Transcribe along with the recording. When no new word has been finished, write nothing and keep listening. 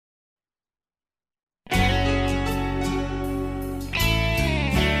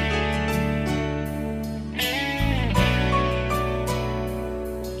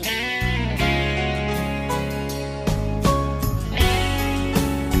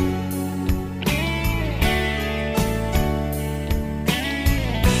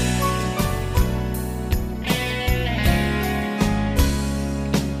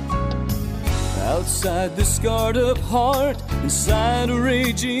hide the scarred up heart inside a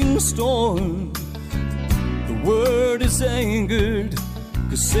raging storm. The word is angered,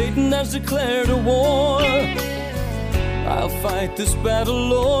 'cause Satan has declared a war. I'll fight this battle,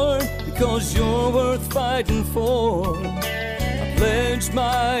 Lord, because you're worth fighting for. I pledge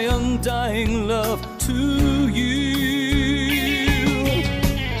my undying love to you.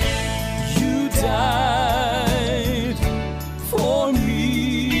 You died for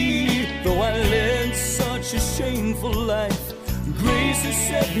me, though I led such a shameful life. Grace has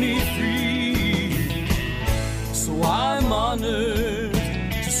set me free, so I'm honored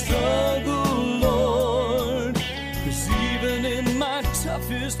to struggle, Lord, 'cause even in my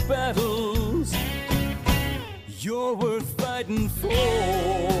toughest battles, you're worth fighting for.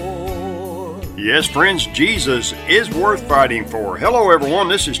 Yes, friends, Jesus is worth fighting for. Hello, everyone.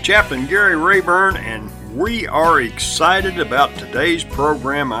 This is Chaplain Gary Rayburn, and we are excited about today's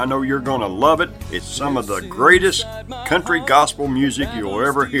program. I know you're going to love it. It's some of the greatest country gospel music you'll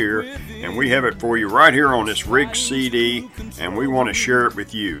ever hear, and we have it for you right here on this Rig CD, and we want to share it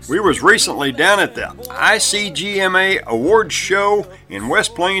with you. We was recently down at the ICGMA Awards Show in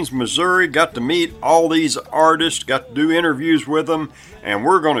West Plains, Missouri. Got to meet all these artists, got to do interviews with them, and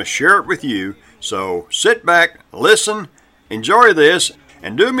we're going to share it with you. So sit back, listen, enjoy this,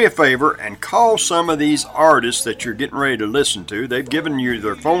 and do me a favor and call some of these artists that you're getting ready to listen to. They've given you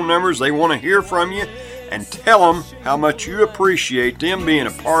their phone numbers. They want to hear from you, and tell them how much you appreciate them being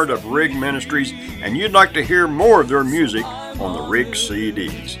a part of Rig Ministries, and you'd like to hear more of their music on the Rig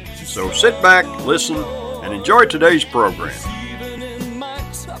CDs. So sit back, listen, and enjoy today's program. Even in my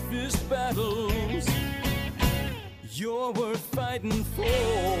toughest battles, you're worth fighting for.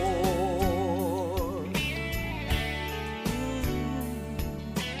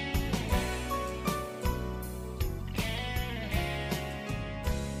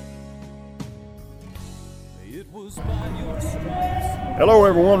 Hello,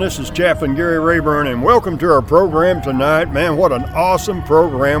 everyone. This is Chaplain Gary Rayburn, and welcome to our program tonight. Man, what an awesome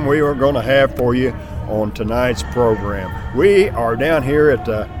program we are going to have for you on tonight's program. We are down here at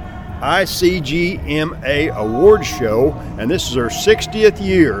the ICGMA Awards Show, and this is our 60th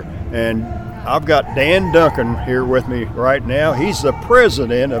year, and I've got Dan Duncan here with me right now. He's the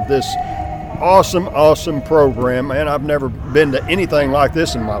president of this awesome program, and I've never been to anything like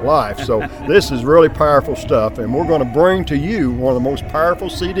this in my life, so this is really powerful stuff, and we're going to bring to you one of the most powerful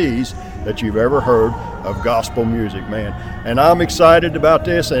CDs that you've ever heard of gospel music, man. And I'm excited about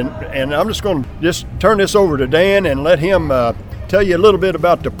this, and I'm just going to turn this over to Dan and let him tell you a little bit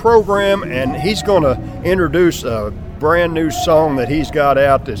about the program, and he's going to introduce a brand new song that he's got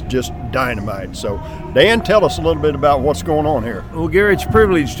out that's just dynamite. So Dan, tell us a little bit about what's going on here. Well, Gary, it's a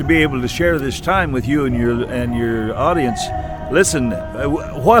privilege to be able to share this time with you and your audience. Listen,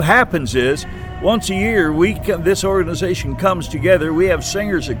 what happens is once a year this organization comes together. We have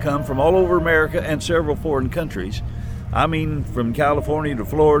singers that come from all over America and several foreign countries. I mean, from California to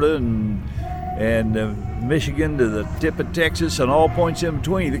Florida and Michigan to the tip of Texas and all points in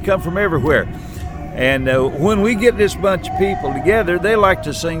between. They come from everywhere. And when we get this bunch of people together, they like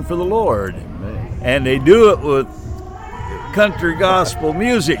to sing for the Lord. And they do it with country gospel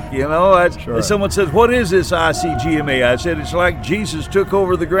music, you know. Sure. Someone says, what is this ICGMA? I said, it's like Jesus took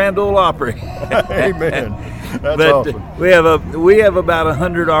over the Grand Ole Opry. Amen. That's awesome. We have about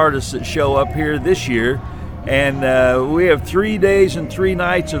 100 artists that show up here this year. And we have 3 days and 3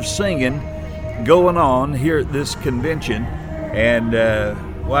 nights of singing going on here at this convention. And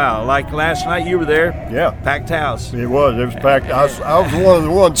wow, like last night you were there. Yeah. Packed house. It was packed. I was one of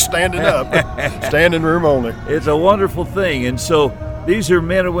the ones standing up, standing room only. It's a wonderful thing. And so these are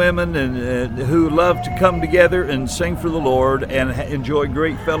men and women who love to come together and sing for the Lord and enjoy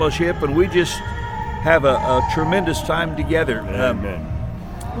great fellowship. And we just have a tremendous time together. Amen.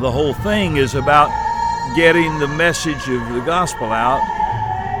 The whole thing is about getting the message of the gospel out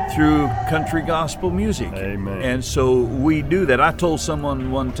through country gospel music. Amen. And so we do that. I told someone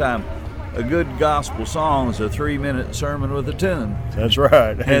one time, a good gospel song is a 3-minute sermon with a tune. That's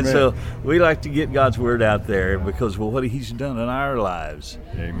right. Amen. And so we like to get God's word out there because of what he's done in our lives.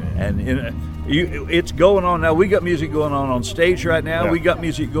 Amen. And it's going on now. We got music going on stage right now. Yeah. We got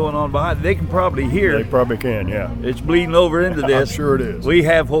music going on behind. They can probably hear. They probably can, yeah. It's bleeding over into this. I'm sure it is. We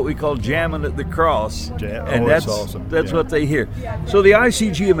have what we call jamming at the cross. And that's awesome. That's what they hear. So the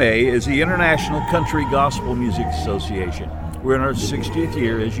ICGMA is the International Country Gospel Music Association. We're in our 60th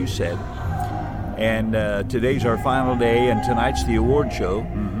year, as you said. And today's our final day, and tonight's the award show.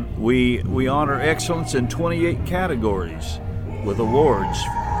 Mm-hmm. We honor excellence in 28 categories with awards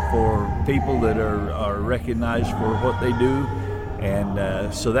for people that are recognized for what they do,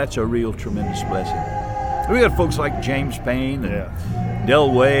 and so that's a real tremendous blessing. We got folks like James Payne and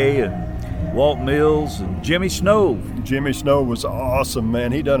Del Way and Walt Mills and Jimmy Snow. Jimmy Snow was awesome,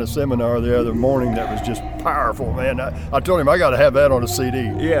 man. He done a seminar the other morning that was just powerful, man. I told him I got to have that on a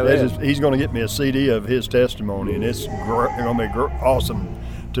CD. Yeah, he's going to get me a CD of his testimony, and it's going to be awesome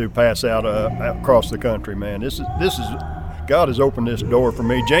to pass out across the country, man. This is God has opened this door for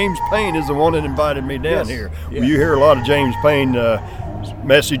me. James Payne is the one that invited me down here. Yeah. You hear a lot of James Payne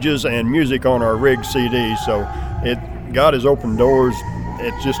messages and music on our Rig CD, so God has opened doors.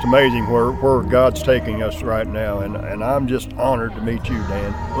 It's just amazing where God's taking us right now, and I'm just honored to meet you,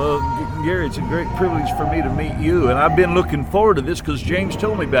 Dan. Well, Gary, it's a great privilege for me to meet you, and I've been looking forward to this because James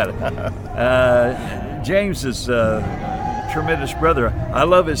told me about it. James is a tremendous brother. I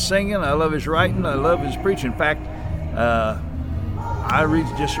love his singing, I love his writing, I love his preaching. In fact, I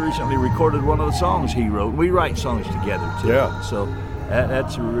just recently recorded one of the songs he wrote. We write songs together, too. Yeah. So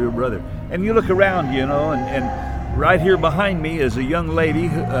that's a real brother. And you look around, you know, and right here behind me is a young lady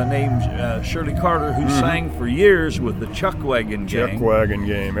named Shirley Carter who sang for years with the Chuck Wagon Gang. Chuck Wagon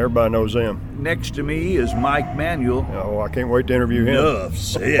Gang. Everybody knows them. Next to me is Mike Manuel. Oh, I can't wait to interview him. Enough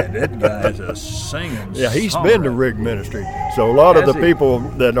said. That guy's a singing Yeah, he's been to Rig Ministry. So a lot of the people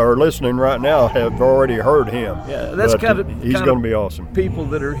that are listening right now have already heard him. Yeah, that's he's going to be awesome. People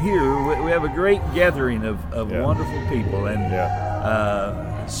that are here, we have a great gathering of wonderful people. And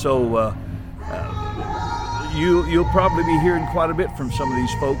You'll probably be hearing quite a bit from some of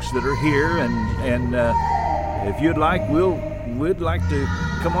these folks that are here, and if you'd like, we'd like to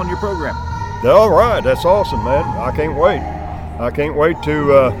come on your program. All right, that's awesome, man. I can't wait. I can't wait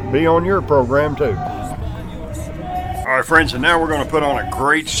to be on your program too. All right, friends, and now we're going to put on a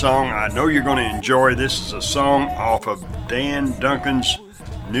great song. I know you're going to enjoy. This is a song off of Dan Duncan's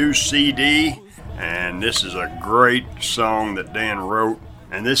new CD, and this is a great song that Dan wrote,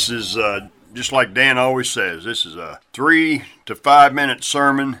 and this is just like Dan always says, this is a 3 to 5 minute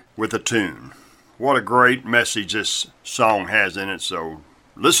sermon with a tune. What a great message this song has in it, so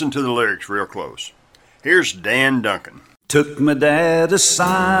listen to the lyrics real close. Here's Dan Duncan. Took my dad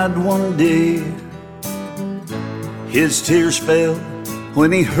aside one day. His tears fell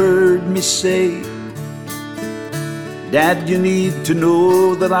when he heard me say, Dad, you need to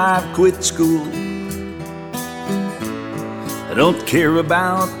know that I've quit school. I don't care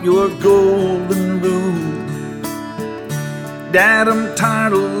about your golden rule. Dad, I'm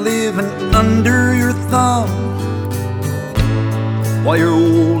tired of living under your thumb. While you're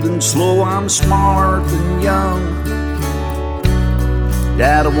old and slow, I'm smart and young.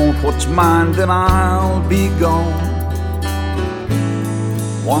 Dad, I want what's mine, then I'll be gone.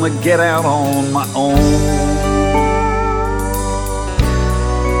 Wanna get out on my own.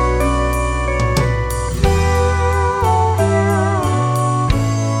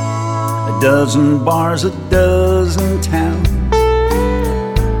 Dozen bars, a dozen towns.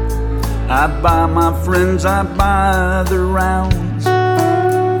 I buy my friends, I buy the rounds.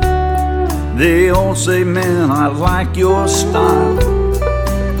 They all say, man, I like your style.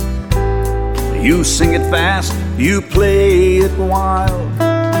 You sing it fast, you play it wild.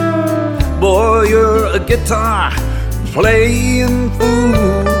 Boy, you're a guitar playing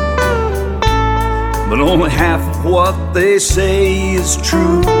fool. But only half of what they say is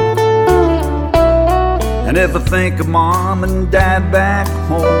true. And if I think of Mom and Dad back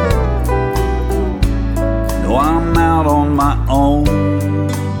home, no, I'm out on my own.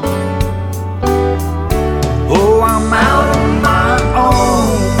 Oh, I'm out on my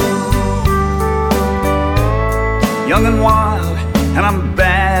own. Young and wild, and I'm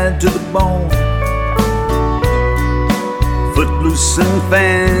bad to the bone. Footloose and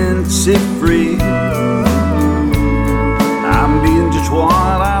fancy free. I'm being just what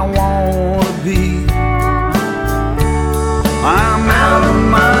I want to be. I'm out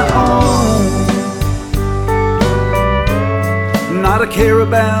on my own. Not a care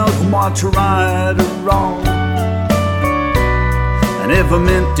about what's right or wrong. And if I'm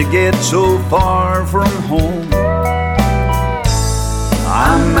meant to get so far from home,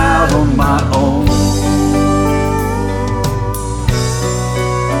 I'm out on my own.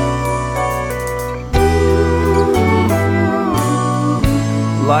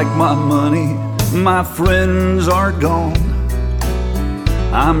 Like my money, my friends are gone.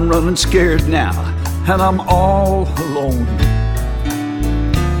 I'm running scared now, and I'm all alone.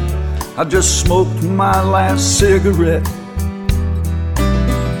 I just smoked my last cigarette.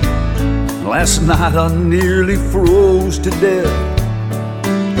 Last night I nearly froze to death.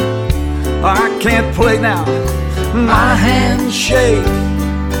 I can't play now, my hands shake.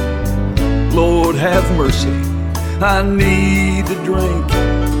 Lord have mercy, I need a drink.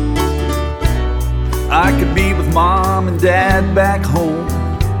 I could be with Mom and Dad back home,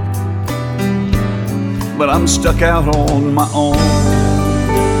 but I'm stuck out on my own.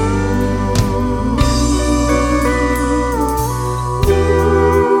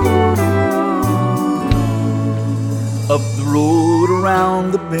 Up the road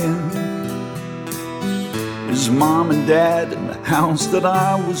around the bend is Mom and Dad in the house that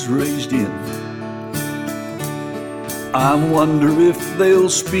I was raised in. I wonder if they'll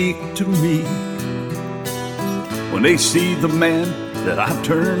speak to me when they see the man that I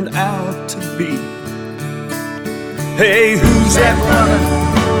turned out to be. Hey, who's that running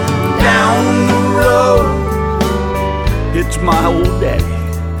down the road? It's my old daddy,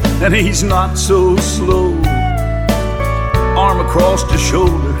 and he's not so slow. Arm across his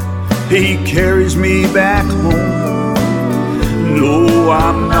shoulder, he carries me back home. No,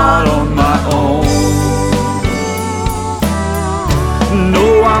 I'm not on my own.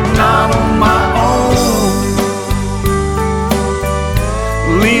 No, I'm not on my own.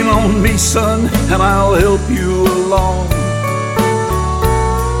 Lean on me, son, and I'll help you along.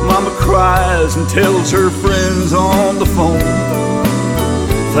 Mama cries and tells her friends on the phone.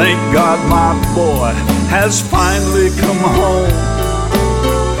 Thank God my boy has finally come home.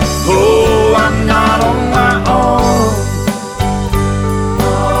 Oh, I'm not on my own.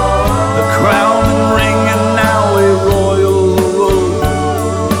 The crown and ring and now a royal robe.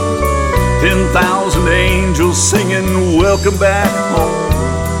 10,000 angels singing welcome back home.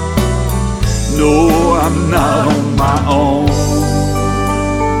 No, I'm not on my own.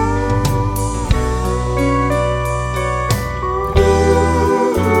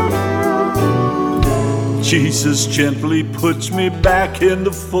 Jesus gently puts me back in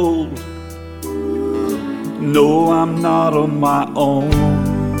the fold. No, I'm not on my own.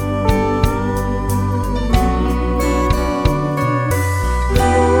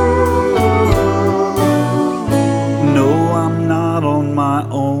 No, I'm not on my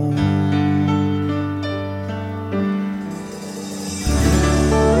own.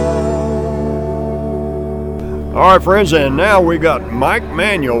 All right, friends, and now we got Mike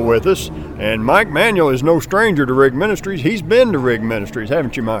Manuel with us. And Mike Manuel is no stranger to Rig Ministries. He's been to Rig Ministries,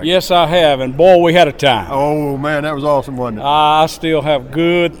 haven't you, Mike? Yes, I have, and boy, we had a time. Oh, man, that was awesome, wasn't it? I still have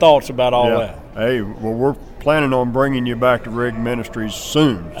good thoughts about all that. Hey, well, we're planning on bringing you back to Rig Ministries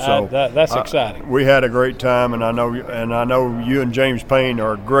soon. So that's exciting. We had a great time, and I know you and James Payne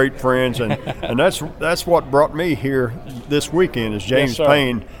are great friends, and and that's what brought me here this weekend. Is James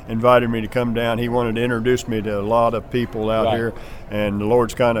Payne invited me to come down. He wanted to introduce me to a lot of people out here, and the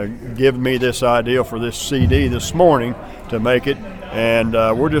Lord's kind of given me this idea for this CD this morning to make it, and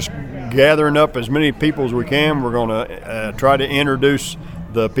we're just gathering up as many people as we can. We're going to try to introduce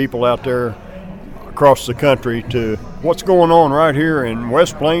the people out there across the country to what's going on right here in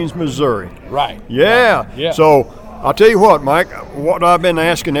West Plains, Missouri. Right. Yeah. Yeah. So I'll tell you what, Mike, what I've been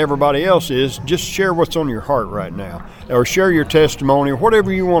asking everybody else is just share what's on your heart right now, or share your testimony, or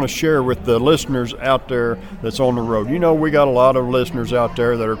whatever you want to share with the listeners out there that's on the road. You know, we got a lot of listeners out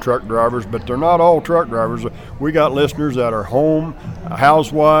there that are truck drivers, but they're not all truck drivers. We got listeners that are home,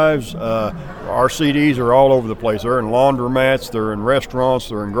 housewives. Our CDs are all over the place. They're in laundromats, they're in restaurants,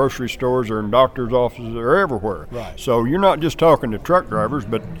 they're in grocery stores, they're in doctors' offices, they're everywhere. Right. So you're not just talking to truck drivers,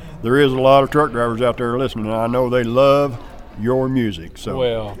 but there is a lot of truck drivers out there listening, and I know they love your music.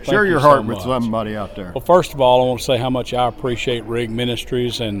 So share your heart with somebody out there. Well, first of all, I want to say how much I appreciate Rig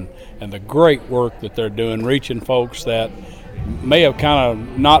Ministries and the great work that they're doing, reaching folks that may have kind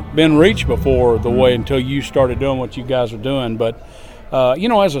of not been reached before the way until you started doing what you guys are doing. But you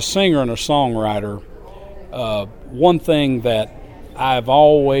know, as a singer and a songwriter, one thing that I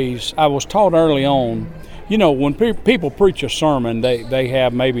was taught early on, you know, when people preach a sermon, they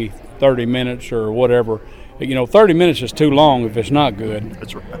have maybe 30 minutes or whatever. You know, 30 minutes is too long if it's not good.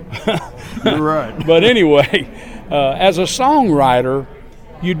 That's right. You're right. But anyway, as a songwriter,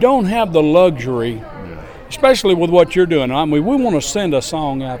 you don't have the luxury, especially with what you're doing. I mean, we want to send a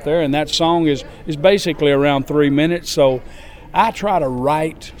song out there, and that song is basically around 3 minutes. So I try to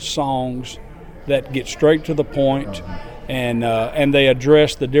write songs that get straight to the point, and they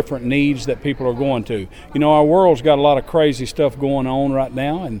address the different needs that people are going to. You know, our world's got a lot of crazy stuff going on right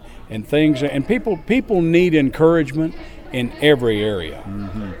now, and things, and people need encouragement in every area.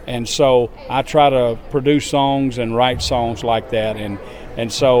 And so I try to produce songs and write songs like that,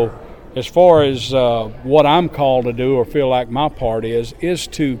 and so as far as what I'm called to do or feel like my part is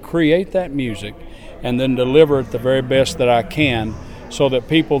to create that music and then deliver it the very best that I can, so that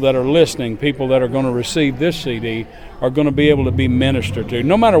people that are listening, people that are going to receive this CD, are going to be able to be ministered to,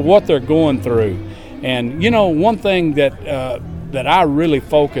 no matter what they're going through. And, you know, one thing that that I really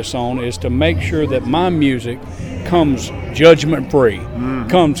focus on is to make sure that my music comes judgment-free,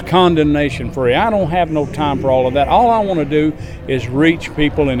 comes condemnation-free. I don't have no time for all of that. All I want to do is reach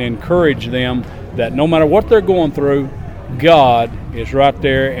people and encourage them that no matter what they're going through, God is right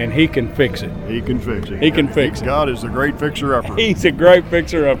there and He can fix it. He can fix it. He can fix it. God is the great fixer-upper. He's a great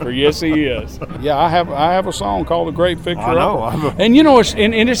fixer-upper. Yes, He is. Yeah, I have a song called "The Great Fixer-Upper." I know. And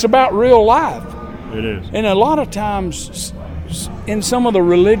it's about real life. It is. And a lot of times, in some of the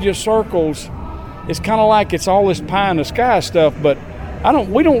religious circles, it's kind of like it's all this pie in the sky stuff. But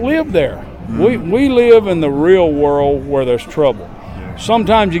we don't live there. We live in the real world where there's trouble. Yeah.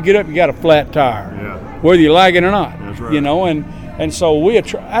 Sometimes you get up, you got a flat tire. Yeah. Whether you like it or not. That's right. And so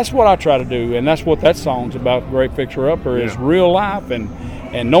that's what I try to do, and that's what that song's about. Great Fixer-Upper is real life, and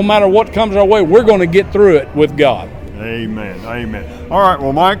no matter what comes our way, we're going to get through it with God. Amen. All right,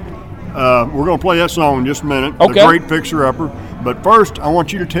 well, Mike, we're going to play that song in just a minute. Okay. The Great Fixer-Upper. But first, I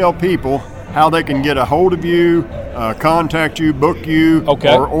want you to tell people how they can get a hold of you, contact you, book you,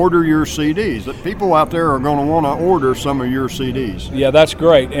 or order your CDs. That people out there are going to want to order some of your CDs. Yeah, that's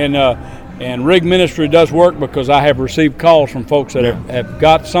great. And Rig Ministry does work because I have received calls from folks that have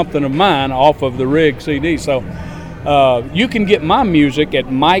got something of mine off of the Rig CD. So you can get my music at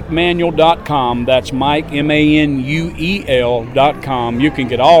MikeManuel.com. That's Mike, MANUEL.com. You can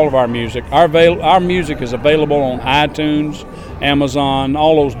get all of our music. Our music is available on iTunes, Amazon,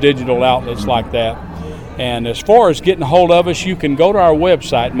 all those digital outlets like that. And as far as getting a hold of us, you can go to our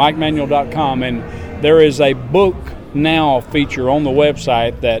website, MikeManuel.com, and there is a Book Now feature on the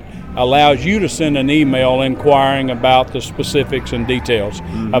website that allows you to send an email inquiring about the specifics and details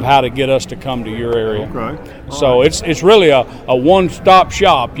of how to get us to come to your area. Okay. So it's really a one-stop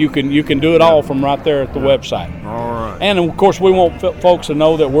shop. You can do it all from right there at the website. All right. And of course, we want folks to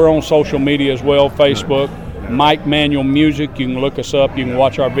know that we're on social media as well. Facebook, Mike Manuel Music. You can look us up. You can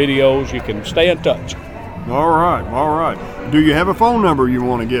watch our videos. You can stay in touch. All right. Do you have a phone number you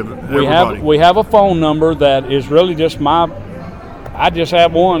want to give everybody? We have a phone number that is really just I just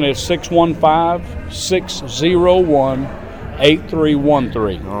have one. It's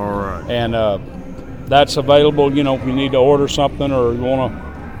 615-601-8313. All right. And that's available, if you need to order something or you want to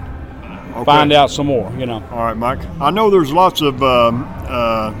find out some more, All right, Mike. I know there's lots of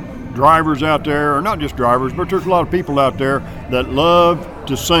drivers out there, or not just drivers, but there's a lot of people out there that love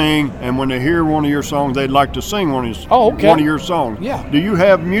to sing, and when they hear one of your songs, they'd like to sing one of your songs. Yeah. Do you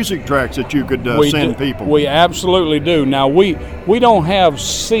have music tracks that you could send people? We absolutely do. Now, we don't have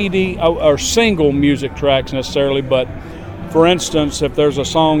CD or single music tracks necessarily, but for instance, if there's a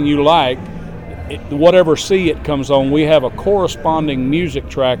song you like, whatever C it comes on, we have a corresponding music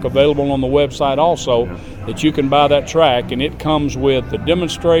track available on the website also that you can buy that track, and it comes with the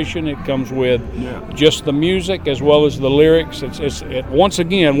demonstration, it comes with just the music as well as the lyrics. Once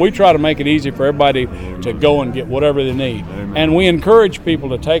again, we try to make it easy for everybody to go and get whatever they need. Amen. And we encourage people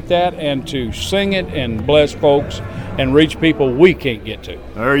to take that and to sing it and bless folks and reach people we can't get to.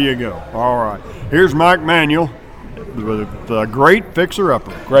 There you go. All right. Here's Mike Manuel, the Great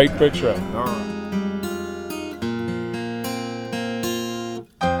Fixer-Upper. Great Fixer-Upper. All right.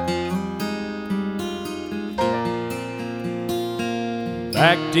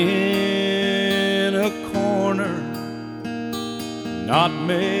 Backed in a corner, not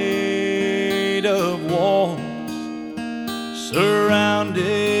made of walls,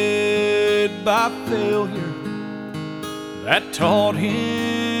 surrounded by failure that taught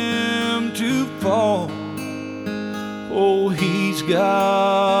him to fall. Oh, he's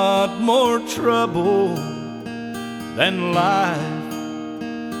got more trouble than life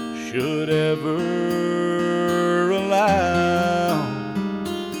should ever allow.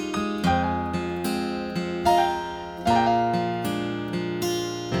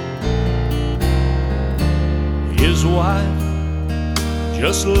 His wife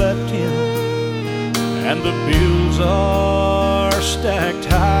just left him, and the bills are stacked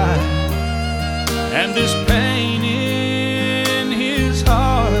high, and this pain in his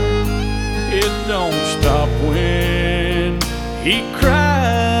heart, it don't stop when he cries.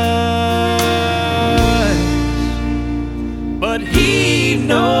 But he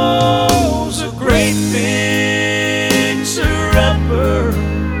knows a great fixer-upper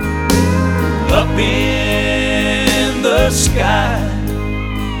up in the sky,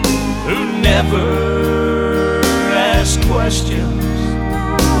 who never asks questions.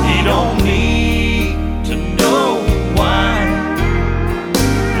 He don't need to know why,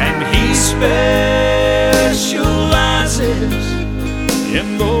 and he specializes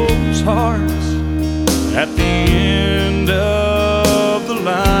in those hearts at the end of the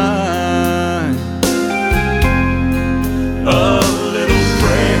line.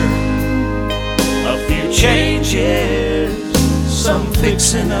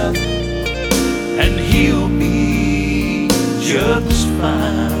 fixing up, and he'll be just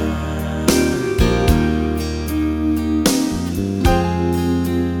fine.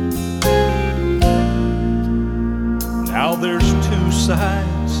 Now there's two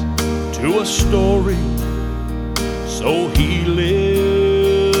sides to a story, so he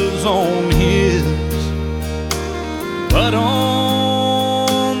lives on his, but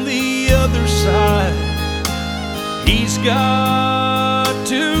on the other side he's got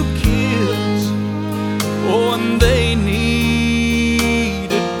two kids. Oh, and they need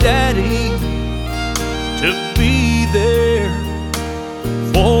a daddy to be there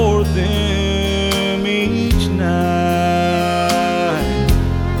for them each night.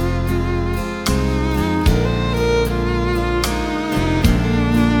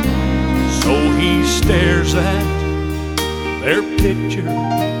 So he stares at their picture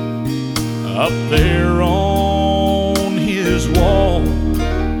up there on his wall,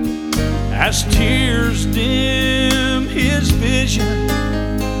 as tears dim his vision,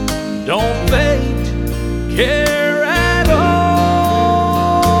 don't fate care at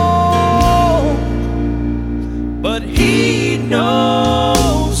all. But he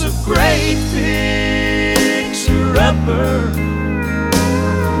knows a great fixer-upper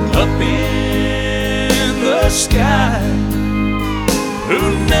up in the sky, who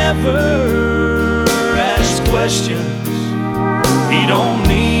never asks questions. He don't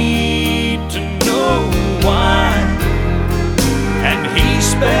need to know why, and he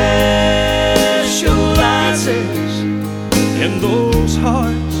specializes in those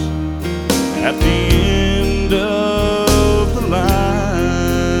hearts at the end of the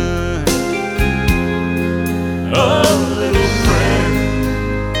line. A little prayer,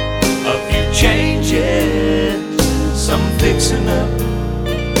 a few changes, some fixing up,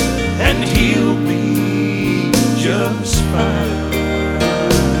 and he'll be just fine.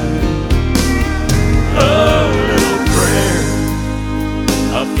 A little prayer,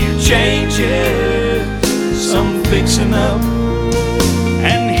 a few changes, some fixing up,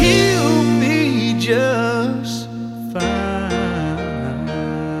 and he'll be just fine.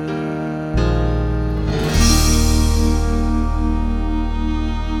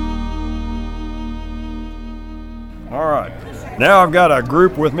 All right. Now I've got a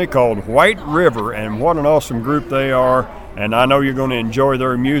group with me called White River, and what an awesome group they are. And I know you're going to enjoy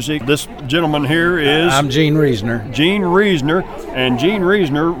their music. This gentleman here is... I'm Gene Reasoner. Gene Reasoner. And Gene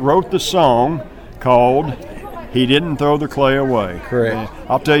Reasoner wrote the song called He Didn't Throw the Clay Away. Correct.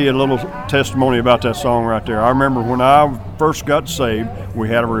 I'll tell you a little testimony about that song right there. I remember when I first got saved, we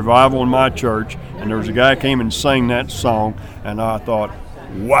had a revival in my church, and there was a guy came and sang that song, and I thought,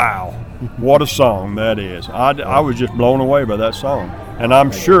 wow, what a song that is. I was just blown away by that song. And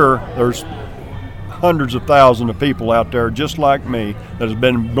I'm sure there's hundreds of thousands of people out there just like me that has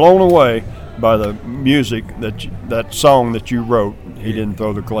been blown away by the music that song that you wrote. He didn't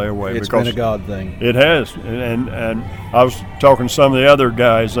throw the clay away. It's been a God thing. It has, and I was talking to some of the other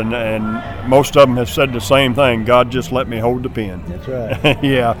guys, and most of them have said the same thing. God just let me hold the pen. That's right.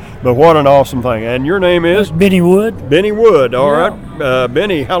 Yeah, but what an awesome thing. And your name is? Benny Wood. Benny Wood. All right,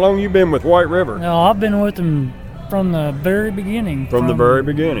 Benny. How long you been with White River? No, I've been with them from the very beginning. From the very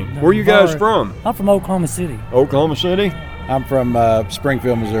beginning. Where you guys from? I'm from Oklahoma City. Oklahoma City. I'm from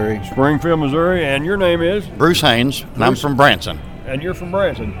Springfield, Missouri. Springfield, Missouri. And your name is? Bruce Haynes, and I'm from Branson. And you're from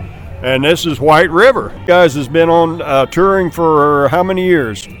Branson. And this is White River. You guys has been on touring for how many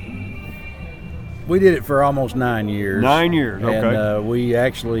years? We did it for almost 9 years. 9 years, okay. And we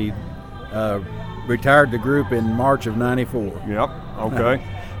actually retired the group in March of '94. Yep, okay.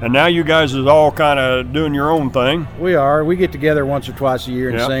 And now you guys is all kind of doing your own thing. We are. We get together once or twice a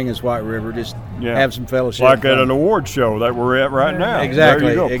year and sing as White River, just have some fellowship. Like at an award show that we're at right now. Exactly.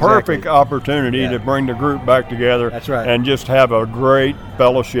 There you go. Exactly. Perfect opportunity to bring the group back together. That's right. And just have a great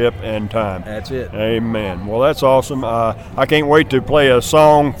fellowship and time. That's it. Amen. Well, that's awesome. I can't wait to play a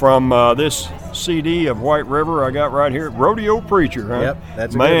song from this CD of White River I got right here. Rodeo Preacher, huh? Yep,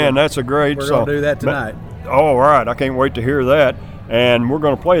 that's a good one. That's a great We're song. going to do that tonight. All right. I can't wait to hear that. And we're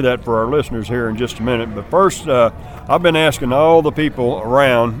going to play that for our listeners here in just a minute. But first, I've been asking all the people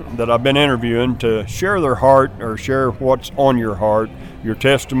around that I've been interviewing to share their heart or share what's on your heart, your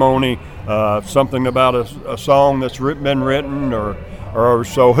testimony, something about a song that's been written or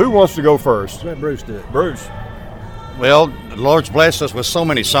so. Who wants to go first? Let Bruce do it. Bruce. Well, the Lord's blessed us with so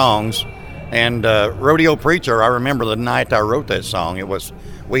many songs. And Rodeo Preacher, I remember the night I wrote that song. It was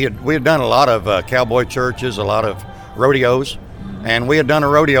we had done a lot of cowboy churches, a lot of rodeos. And we had done a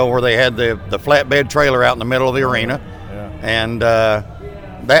rodeo where they had the flatbed trailer out in the middle of the arena. Yeah. And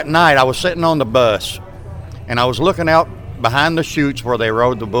that night I was sitting on the bus, and I was looking out behind the chutes where they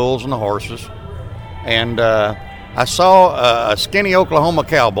rode the bulls and the horses, and I saw a skinny Oklahoma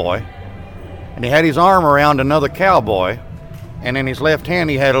cowboy, and he had his arm around another cowboy, and in his left hand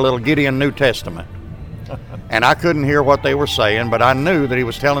he had a little Gideon New Testament. And I couldn't hear what they were saying, but I knew that he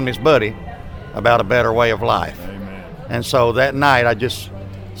was telling his buddy about a better way of life. Amen. And so that night I just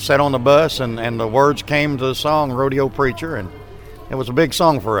sat on the bus, and the words came to the song Rodeo Preacher, and it was a big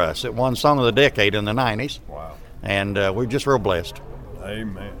song for us. It won Song of the Decade in the 90s. Wow. And we're just real blessed.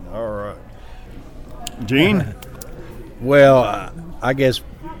 Amen. All right. Gene? Well, I guess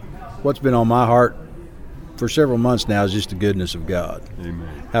what's been on my heart for several months now is just the goodness of God. Amen.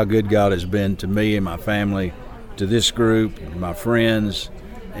 How good God has been to me and my family, to this group, to my friends,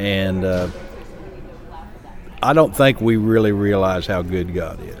 and I don't think we really realize how good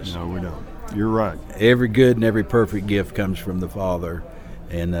God is. No, we don't. You're right. Every good and every perfect gift comes from the Father,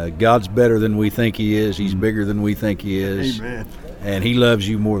 and God's better than we think He is. He's bigger than we think He is. Amen. And He loves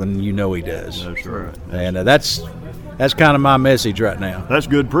you more than you know He does. That's right. And that's kind of my message right now. That's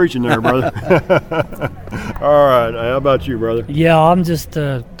good preaching there, brother. All right. How about you, brother? Yeah, I'm just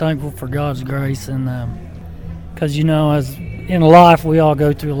thankful for God's grace, and because as in life we all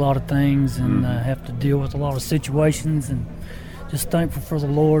go through a lot of things and have to deal with a lot of situations, and just thankful for the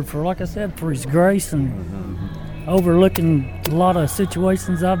Lord for, like I said, for His grace and overlooking a lot of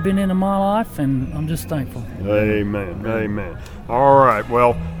situations I've been in my life, and I'm just thankful. Amen. Amen. All right.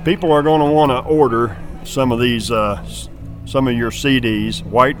 Well, people are going to want to order some of these, some of your CDs,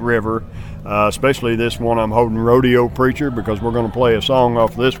 White River, especially this one I'm holding, Rodeo Preacher, because we're going to play a song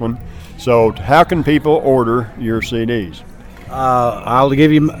off this one. So how can people order your CDs? I'll give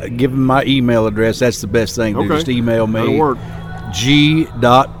them my email address. That's the best thing. Okay. Just email me. That'll work.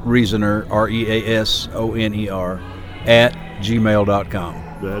 g.reasoner, REASONER, @gmail.com.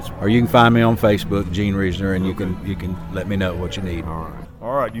 Or you can find me on Facebook, Gene Reasoner, and you can let me know what you need. All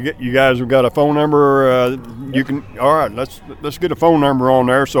right. You guys have got a phone number. You can. All right. Let's get a phone number on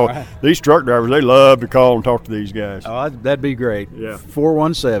there. So these truck drivers, they love to call and talk to these guys. Oh, that'd be great. Yeah.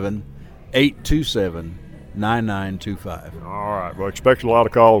 417-827-9925. All right. Well, expect a lot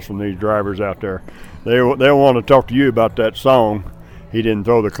of calls from these drivers out there. They'll want to talk to you about that song, He Didn't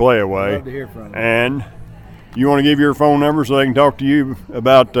Throw the Clay Away. Love to hear from you. And you want to give your phone number so they can talk to you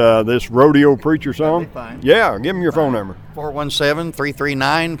about this Rodeo Preacher song? That'd be fine. Yeah, give them your phone number.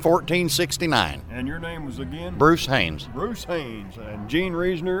 417-339-1469. And your name was again? Bruce Haynes. Bruce Haynes and Gene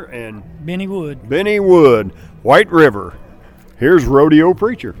Reasoner and Benny Wood. Benny Wood, White River. Here's Rodeo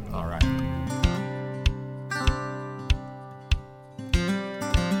Preacher. All right.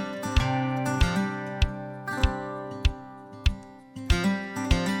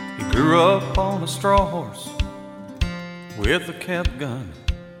 Grew up on a straw horse with a cap gun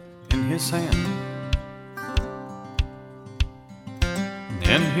in his hand.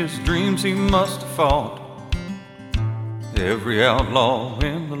 And in his dreams he must have fought every outlaw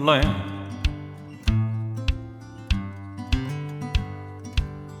in the land.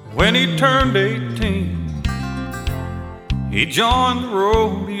 When he turned 18, he joined the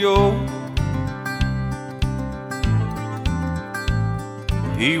rodeo.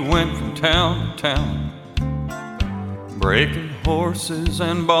 He went from town to town, breaking horses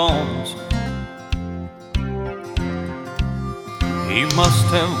and bones. He must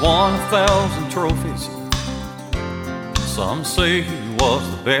have won 1,000 trophies. Some say he was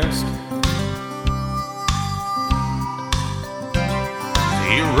the best.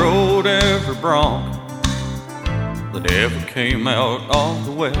 He rode every bronc that ever came out of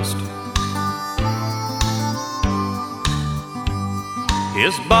the West.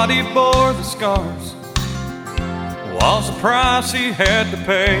 His body bore the scars, was the price he had to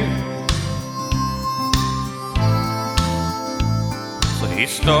pay. So he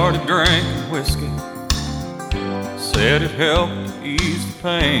started drinking whiskey, said it helped to ease the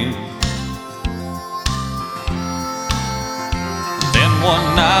pain. And then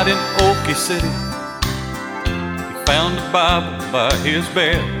one night in Okie City, he found a Bible by his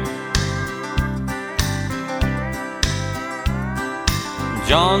bed.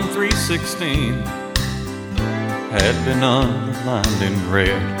 John 3:16 had been underlined in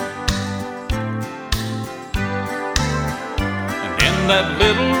red. And in that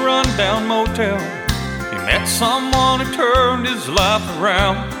little rundown motel, he met someone who turned his life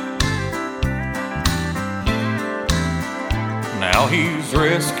around. Now he's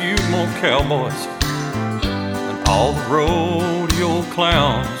rescued more cowboys than all the rodeo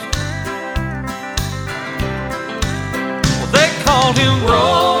clowns. Called him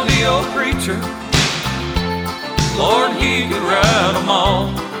Rodeo Preacher, Lord, he could ride them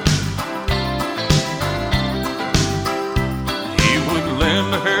all.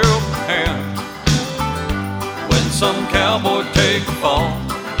 some cowboy take a fall.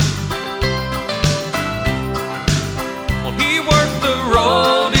 Well, he worked the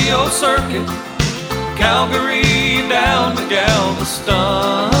rodeo circuit, Calgary down to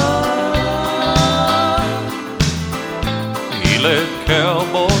Galveston. He led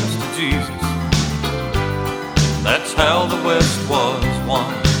cowboys to Jesus. That's how the West was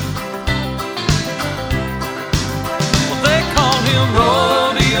won. Well, they called him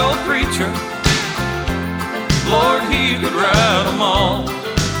rodeo preacher. Lord, he could ride them all.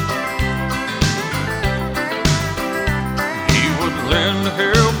 He would lend a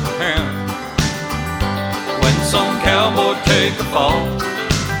helping hand when some cowboy take a fall.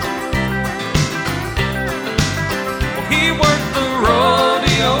 Well, he worked the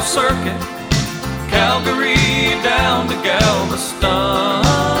rodeo circuit, Calgary down to Galveston.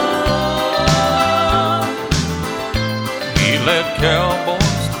 He led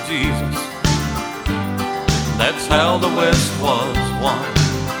cowboys to Jesus. That's how the West was won.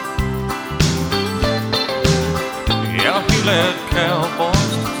 Yeah, he led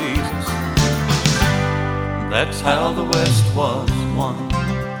cowboys to Jesus. That's how the West was won.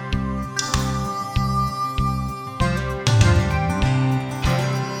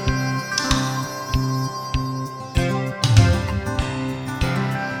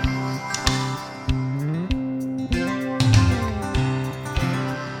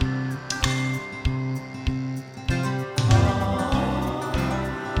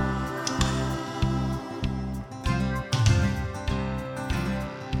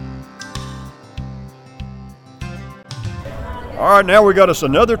 All right, now we got us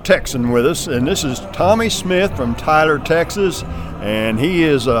another Texan with us, and this is Tommy Smith from Tyler, Texas, and he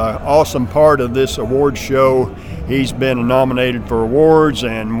is an awesome part of this awards show. He's been nominated for awards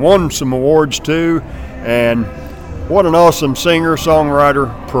and won some awards too, and what an awesome singer,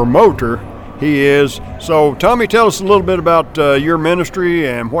 songwriter, promoter he is. So, Tommy, tell us a little bit about your ministry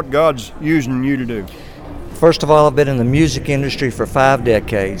and what God's using you to do. First of all, I've been in the music industry for 5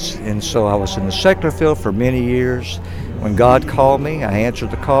 decades, and so I was in the secular field for many years. When God called me, I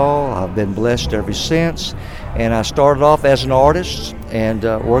answered the call. I've been blessed ever since, and I started off as an artist and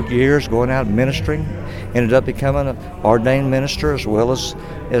worked years going out and ministering. Ended up becoming an ordained minister as well as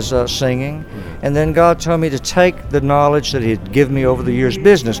singing. And then God told me to take the knowledge that He'd given me over the years,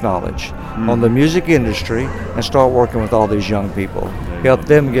 business knowledge, on the music industry, and start working with all these young people. Help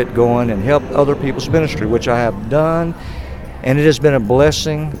them get going and help other people's ministry, which I have done, and it has been a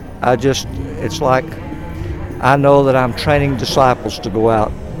blessing. It's like I know that I'm training disciples to go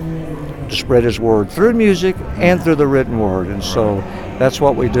out to spread His word through music and through the written word, and so that's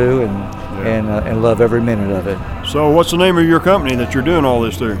what we do, and love every minute of it. So what's the name of your company that you're doing all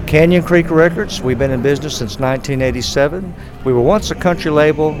this through? Canyon Creek Records. We've been in business since 1987. We were once a country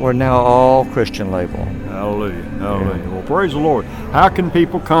label. We're now all Christian label. Hallelujah. Hallelujah. Well, praise the Lord. How can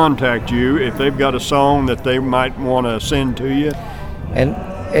people contact you if they've got a song that they might want to send to you? And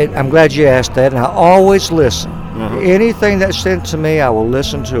I'm glad you asked that, and I always listen. Anything that's sent to me, I will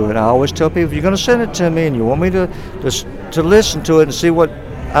listen to it. I always tell people, if you're going to send it to me and you want me to listen to it and see what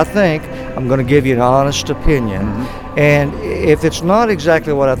I think, I'm going to give you an honest opinion. And if it's not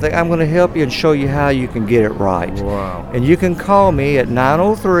exactly what I think, I'm going to help you and show you how you can get it right. Wow. And you can call me at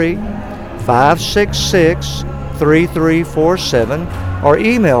 903-566-3347 or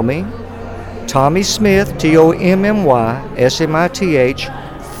email me, Tommy Smith, TOMMYSMITH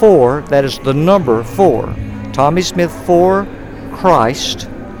 4, that is the number 4, Tommy Smith 4 Christ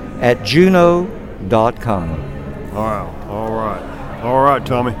at Juno.com. Wow. All right,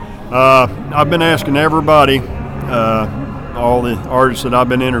 Tommy. I've been asking everybody, all the artists that I've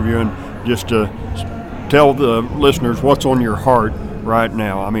been interviewing, just to tell the listeners what's on your heart right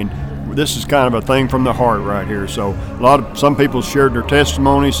now. I mean, this is kind of a thing from the heart right here. So some people shared their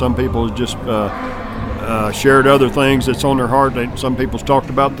testimony. Some people just shared other things that's on their heart. Some people's talked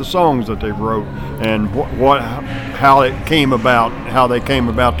about the songs that they wrote and how it came about, how they came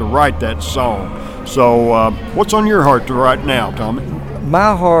about to write that song. So what's on your heart right now, Tommy?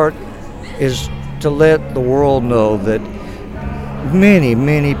 My heart is to let the world know that many,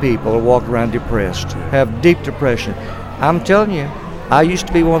 many people walk around depressed, have deep depression. I'm telling you, I used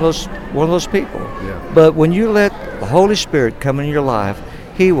to be one of those people. Yeah. But when you let the Holy Spirit come in your life,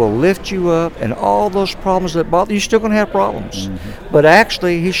 He will lift you up, and all those problems that bother you, you're still going to have problems. But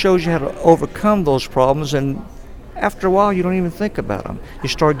actually, He shows you how to overcome those problems, and after a while, you don't even think about them. You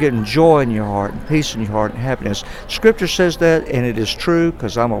start getting joy in your heart, and peace in your heart, and happiness. Scripture says that, and it is true,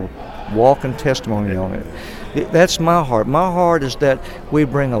 because I'm a walking testimony on it. That's my heart. My heart is that we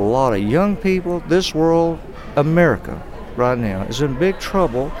bring a lot of young people. This world, America, right now, is in big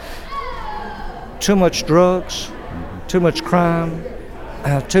trouble. Too much drugs, too much crime,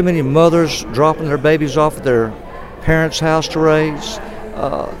 too many mothers dropping their babies off at their parents' house to raise.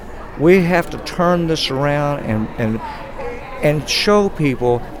 We have to turn this around and show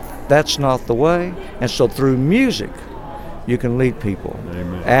people that's not the way. And so through music, you can lead people.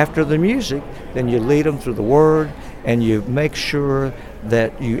 Amen. After the music, then you lead them through the Word, and you make sure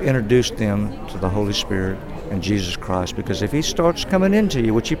that you introduce them to the Holy Spirit and Jesus Christ. Because if He starts coming into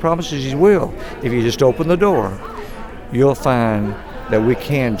you, which He promises He will, if you just open the door, you'll find that we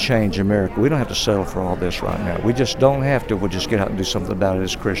can change America. We don't have to settle for all this right now. We just don't have to. We'll just get out and do something about it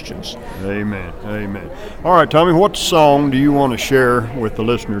as Christians. Amen. Amen. All right, Tommy, what song do you want to share with the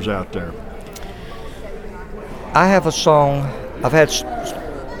listeners out there? I have a song. I've had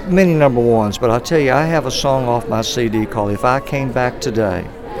many number ones, but I'll tell you, I have a song off my CD called If I Came Back Today.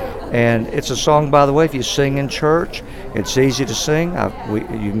 And it's a song, by the way, if you sing in church, it's easy to sing.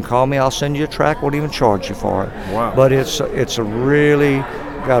 You can call me, I'll send you a track, won't even charge you for it. Wow. But it's a really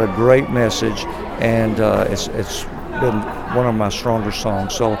got a great message, and it's been one of my stronger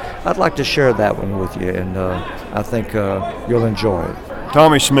songs. So I'd like to share that one with you, and I think you'll enjoy it.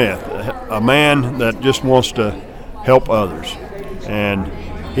 Tommy Smith, a man that just wants to help others, and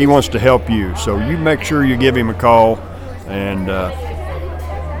he wants to help you. So you make sure you give him a call and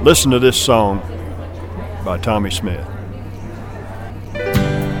listen to this song by Tommy Smith.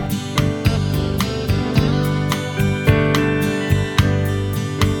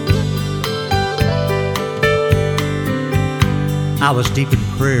 I was deep in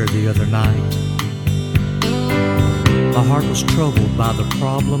prayer the other night. My heart was troubled by the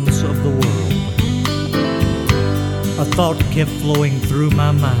problems of the world. A thought kept flowing through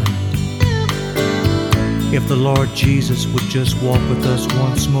my mind. If the Lord Jesus would just walk with us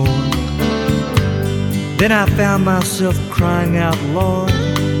once more. Then I found myself crying out, Lord,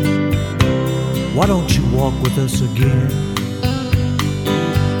 why don't you walk with us again?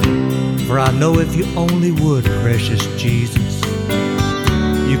 For I know if you only would, precious Jesus,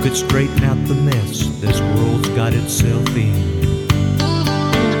 you could straighten out the mess this world's got itself in.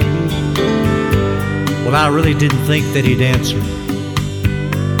 Well, I really didn't think that He'd answer,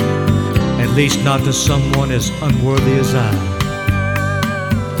 at least not to someone as unworthy as I.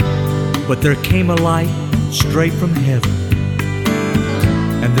 But there came a light straight from heaven,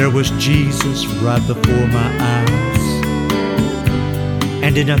 and there was Jesus right before my eyes.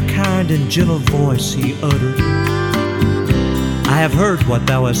 And in a kind and gentle voice He uttered, I have heard what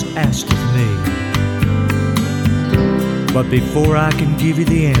thou hast asked of me. But before I can give you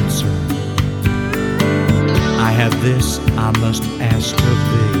the answer, I have this I must ask of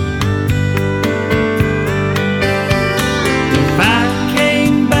thee. If I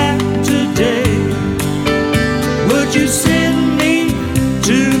came back today, would you send me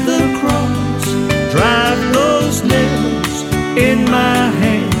to the cross? Drive those nails in my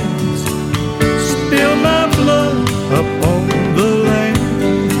hands, spill my blood upon the land.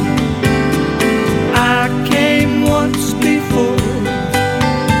 I came once before,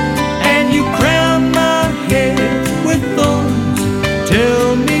 and you crowned my head with thorns.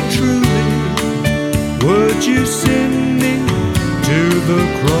 Tell me truly, would you send me to the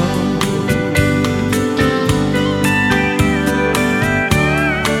cross?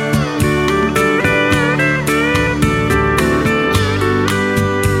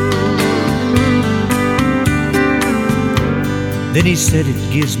 Then He said,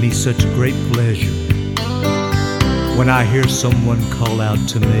 it gives me such great pleasure when I hear someone call out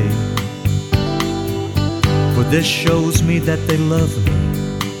to me. For this shows me that they love me,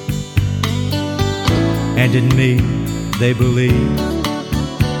 and in me they believe.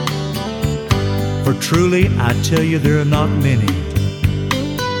 For truly I tell you, there are not many,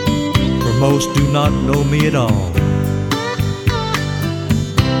 for most do not know me at all.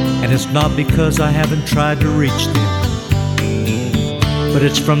 And it's not because I haven't tried to reach them, but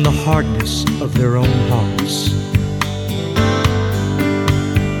it's from the hardness of their own hearts.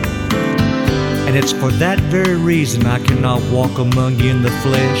 And it's for that very reason I cannot walk among you in the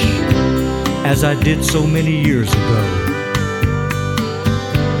flesh as I did so many years ago.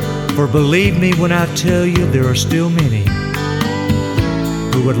 For believe me when I tell you, there are still many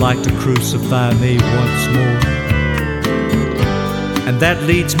who would like to crucify me once more. And that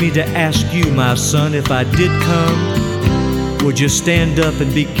leads me to ask you, my son, if I did come, would you stand up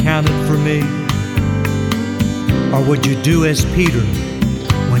and be counted for me? Or would you do as Peter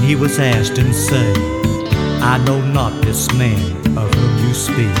when he was asked and say, I know not this man of whom you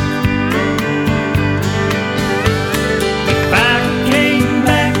speak? If I came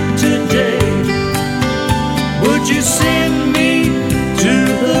back today, would you send me to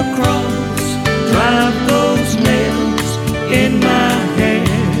the cross? Drive those nails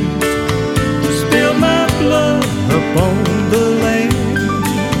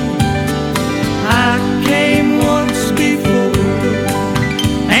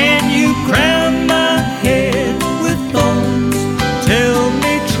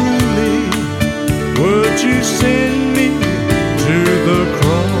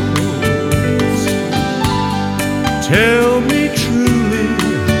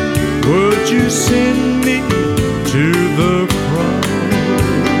you send me to the cross?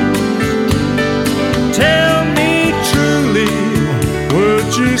 Tell me truly,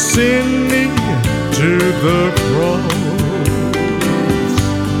 would you send me to the cross?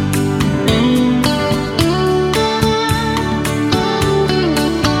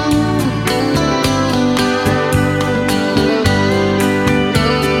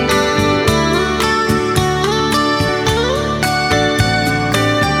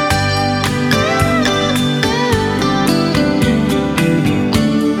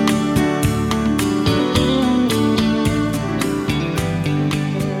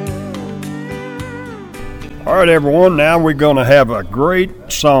 All right, everyone, now we're going to have a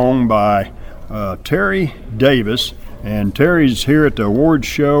great song by Terry Davis. And Terry's here at the awards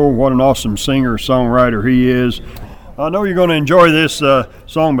show. What an awesome singer-songwriter he is. I know you're going to enjoy this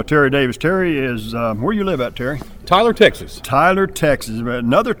song by Terry Davis. Terry is, where you live at, Terry? Tyler, Texas. Tyler, Texas.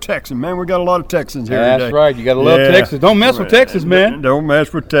 Another Texan. Man, we got a lot of Texans here today. That's right. You got to love Texas. Don't mess with Texas, man. Don't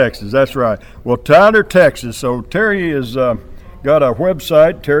mess with Texas. That's right. Well, Tyler, Texas. So Terry is got a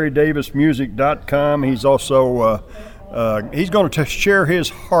website, terrydavismusic.com. He's also he's going to share his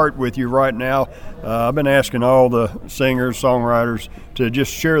heart with you right now. I've been asking all the singers, songwriters to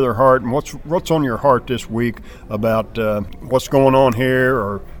just share their heart and what's on your heart this week about what's going on here,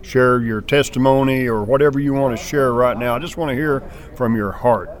 or share your testimony or whatever you want to share right now. I just want to hear from your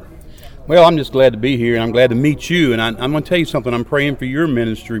heart. Well, I'm just glad to be here, and I'm glad to meet you. And I'm going to tell you something. I'm praying for your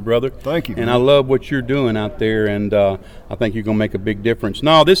ministry, brother. Thank you. And I love what you're doing out there, and I think you're going to make a big difference.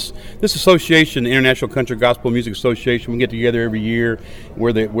 No, this association, the International Country Gospel Music Association, we get together every year.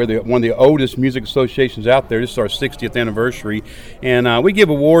 We're one of the oldest music associations out there. This is our 60th anniversary, and we give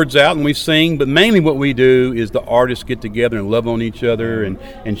awards out and we sing. But mainly, what we do is the artists get together and love on each other and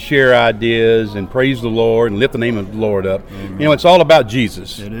share ideas and praise the Lord and lift the name of the Lord up. Amen. You know, it's all about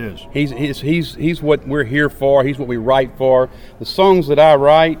Jesus. It is. He's what we're here for. He's what we write for. The songs that I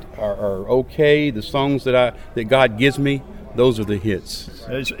write are okay. The songs that God gives me, those are the hits.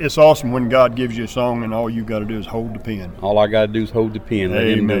 It's awesome when God gives you a song and all you got to do is hold the pen. All I got to do is hold the pen. Let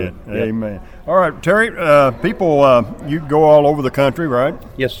him do it. Amen. Yep. All right, Terry, people, you go all over the country, right?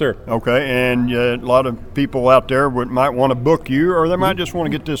 Yes, sir. Okay, and a lot of people out there might want to book you, or they might just want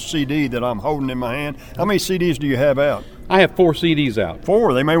to get this CD that I'm holding in my hand. How many CDs do you have out? I have 4 CDs out.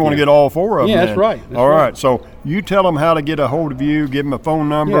 4? They may want to get all 4 of them. Yeah, that's right. All right, so you tell them how to get a hold of you, give them a phone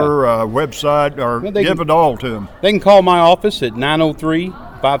number, website, or give it all to them. They can call my office at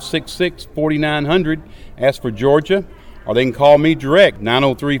 903-566-4900, ask for Georgia, or they can call me direct,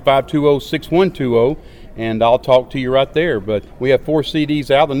 903-520-6120, and I'll talk to you right there. But we have 4 CDs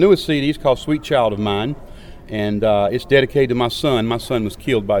out. The newest CD is called Sweet Child of Mine. And it's dedicated to my son. My son was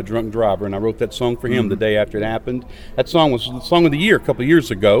killed by a drunk driver, and I wrote that song for him the day after it happened. That song was the song of the year a couple of years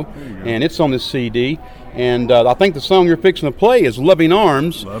ago, and it's on this CD. And I think the song you're fixing to play is Loving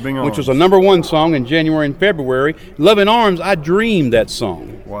Arms, which was a #1 song in January and February. Loving Arms, I dreamed that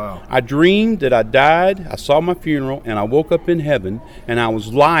song. Wow. I dreamed that I died, I saw my funeral, and I woke up in heaven, and I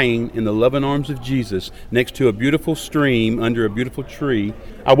was lying in the loving arms of Jesus next to a beautiful stream under a beautiful tree.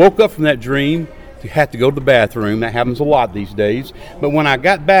 I woke up from that dream, had to go to the bathroom. That happens a lot these days. But when I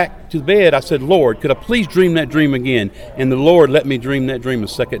got back to bed, I said, Lord, could I please dream that dream again? And the Lord let me dream that dream a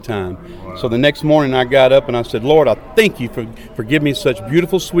second time. Wow. So the next morning I got up and I said, Lord, I thank you for giving me such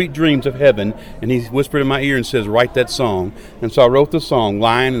beautiful, sweet dreams of heaven. And he whispered in my ear and says, write that song. And so I wrote the song,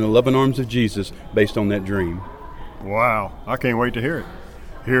 Lying in the Loving Arms of Jesus, based on that dream. Wow. I can't wait to hear it.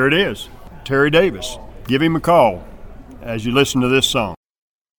 Here it is. Terry Davis. Give him a call as you listen to this song.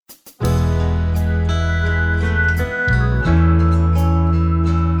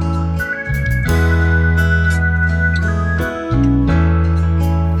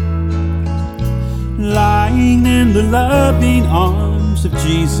 Lying in the loving arms of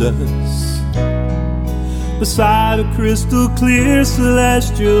Jesus, beside a crystal clear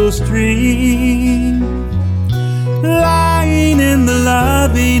celestial stream. Lying in the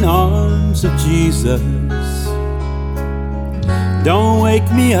loving arms of Jesus. Don't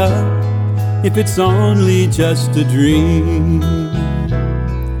wake me up if it's only just a dream.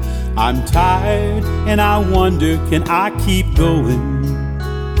 I'm tired and I wonder, can I keep going?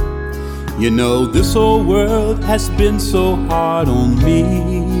 You know, this whole world has been so hard on me.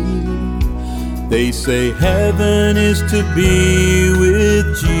 They say heaven is to be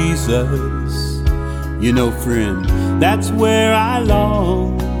with Jesus. You know, friend, that's where I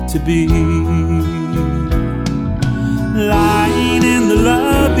long to be. Lying in the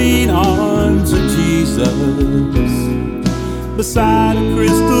loving arms of Jesus, beside a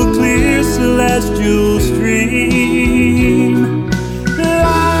crystal clear celestial stream.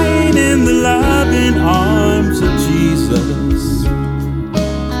 In the loving arms of Jesus.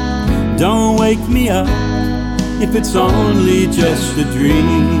 Don't wake me up if it's only just a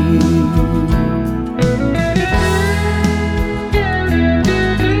dream.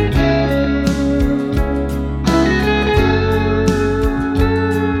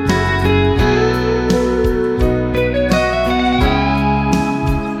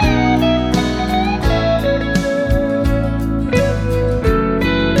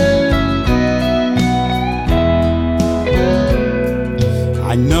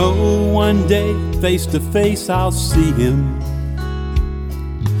 I know one day, face to face, I'll see him,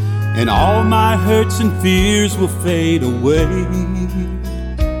 and all my hurts and fears will fade away.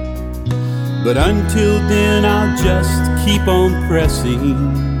 But until then, I'll just keep on pressing.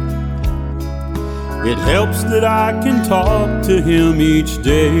 It helps that I can talk to him each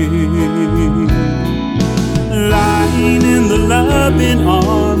day. Lying in the loving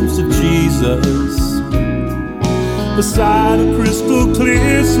arms of Jesus, beside a crystal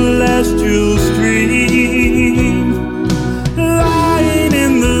clear celestial stream. Lying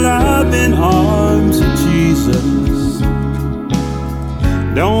in the loving arms of Jesus.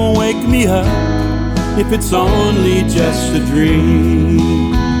 Don't wake me up if it's only just a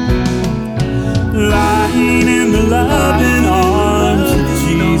dream. Lying in the loving arms of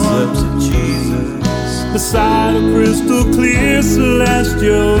Jesus, beside a crystal clear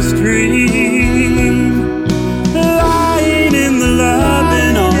celestial stream. Lying in the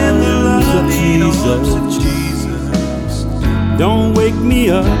loving arms of Jesus. Don't wake me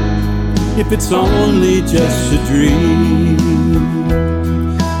up if it's only just a dream.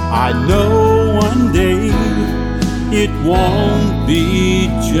 I know one day it won't be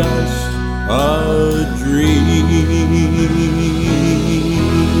just a dream.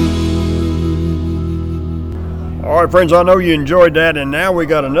 All right, friends, I know you enjoyed that, and now we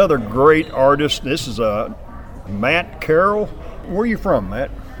got another great artist. This is Matt Carroll. Where are you from,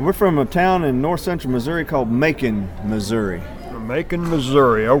 Matt? We're from a town in north central Missouri called Macon, Missouri. Macon,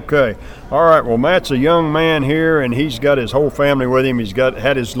 Missouri. Okay. All right. Well, Matt's a young man here, and he's got his whole family with him. He's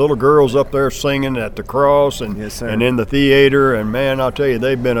had his little girls up there singing at the cross and and in the theater. And man, I'll tell you,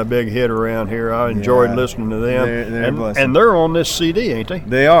 they've been a big hit around here. I enjoyed listening to them. And they're on this CD, ain't they?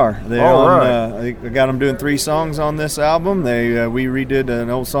 They are. All right. I got them doing 3 songs on this album. We redid an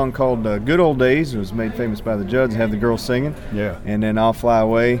old song called "Good Old Days." It was made famous by the Judds. Have the girls singing. Yeah. And then "I'll Fly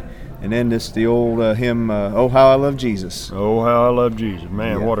Away." And then this the old hymn, "Oh How I Love Jesus." Oh, how I love Jesus.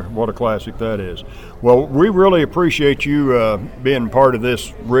 Man, yeah. What a classic that is. Well, we really appreciate you being part of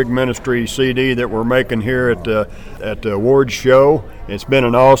this Rig Ministry CD that we're making here at the awards show. It's been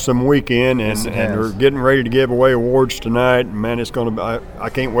an awesome weekend, and we're getting ready to give away awards tonight. And man, it's going to be, I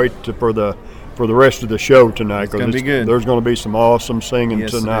can't wait for the rest of the show tonight, because there's going to be some awesome singing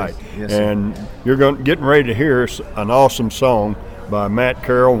tonight. Yes, and you're getting ready to hear an awesome song by Matt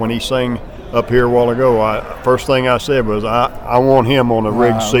Carroll. When he sang up here a while ago, first thing I said was I want him on a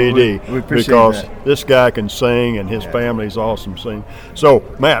Rig CD, we because that. This guy can sing, and his family's awesome singing. So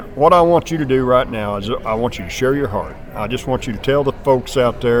Matt, what I want you to do right now is I want you to share your heart. I just want you to tell the folks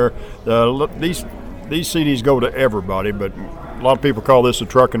out there, these CDs go to everybody, but a lot of people call this a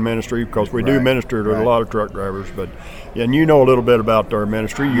trucking ministry because we do minister to a lot of truck drivers. And you know a little bit about our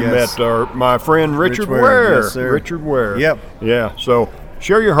ministry. You met my friend Richard Ware. Yes, sir. Richard Ware. Yep. Yeah. So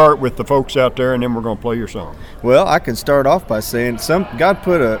share your heart with the folks out there, and then we're going to play your song. Well, I can start off by saying God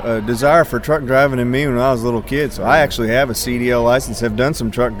put a desire for truck driving in me when I was a little kid. So I actually have a CDL license, have done some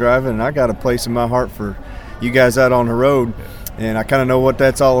truck driving, and I got a place in my heart for you guys out on the road. And I kind of know what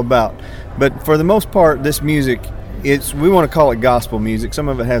that's all about. But for the most part, this music, we want to call it gospel music. Some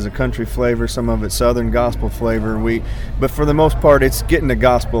of it has a country flavor, some of it's southern gospel flavor. But for the most part, it's getting the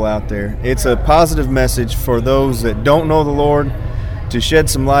gospel out there. It's a positive message for those that don't know the Lord, to shed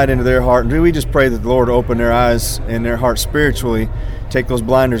some light into their heart. And we just pray that the Lord open their eyes and their heart spiritually, take those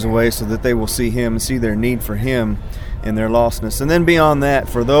blinders away so that they will see Him and see their need for Him and their lostness. And then beyond that,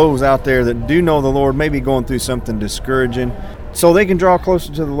 for those out there that do know the Lord, maybe going through something discouraging, so they can draw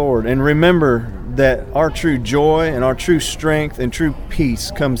closer to the Lord and remember that our true joy and our true strength and true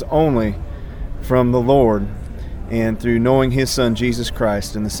peace comes only from the Lord and through knowing His Son Jesus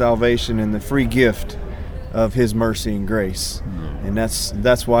Christ and the salvation and the free gift of His mercy and grace. And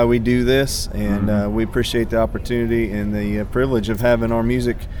that's why we do this, and we appreciate the opportunity and the privilege of having our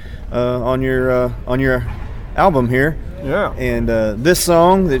music on your album here. Yeah. And this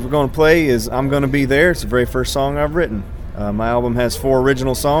song that we're going to play is "I'm Gonna Be There." It's the very first song I've written. My album has 4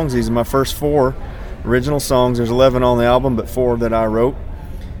 original songs. These are my first 4 original songs. There's 11 on the album, but 4 that I wrote.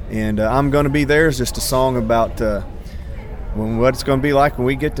 And "I'm Gonna Be There" is just a song about what it's going to be like when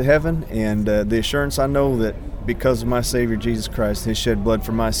we get to heaven, and the assurance I know that because of my Savior Jesus Christ, his shed blood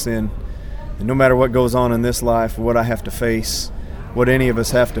for my sin, and no matter what goes on in this life, what I have to face, what any of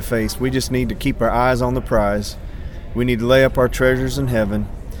us have to face, we just need to keep our eyes on the prize. We need to lay up our treasures in heaven,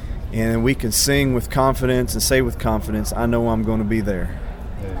 and we can sing with confidence and say with confidence, I know I'm going to be there.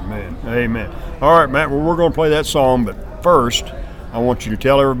 Amen. Amen. All right, Matt, well, we're going to play that song, but first I want you to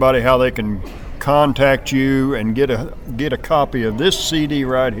tell everybody how they can contact you and get a copy of this CD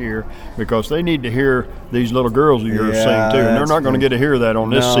right here, because they need to hear these little girls of yours sing too, and they're not going to get to hear that on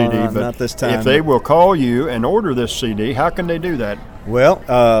this CD. But not this time. If they will call you and order this CD, how can they do that?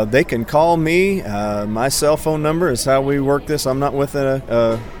 Well, they can call me. My cell phone number is how we work this. I'm not with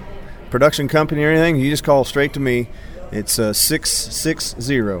a production company or anything. You just call straight to me. It's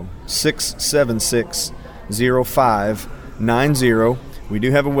 660-676-0590. We do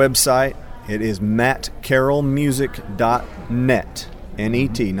have a website. It is mattcarrollmusic.net,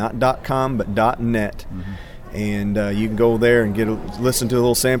 N-E-T, not .com, but .net. Mm-hmm. And you can go there and listen to a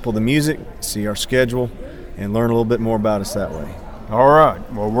little sample of the music, see our schedule, and learn a little bit more about us that way. All right.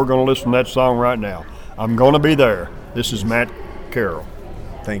 Well, we're going to listen to that song right now. I'm going to be there. This is Matt Carroll.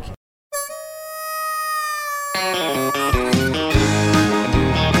 Thank you.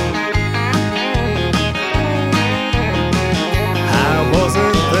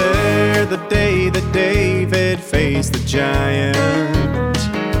 The day that David faced the giant,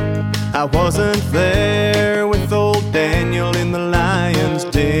 I wasn't there with old Daniel in the lion's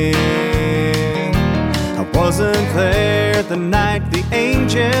den. I wasn't there the night the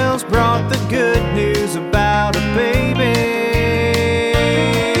angels brought the good news about a baby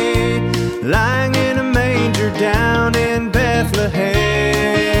lying in a manger down in Bethlehem.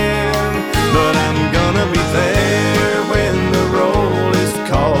 But I'm gonna be there when the roll is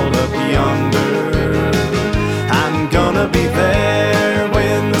called up yonder. I'm gonna be there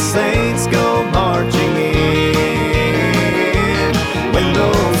when the saints go marching in, when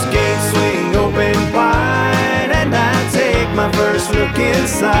those gates swing open wide and I take my first look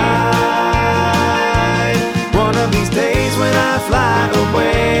inside. One of these days when I fly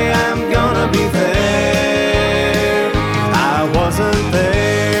away, I'm gonna be there. I wasn't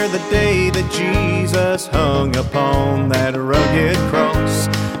there the day that Jesus hung upon that rugged cross,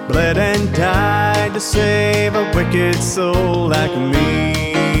 bled and died to save a wicked soul like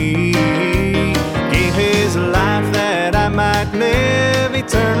me. Gave his life that I might live,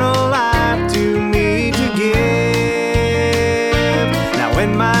 eternal life to me to give. Now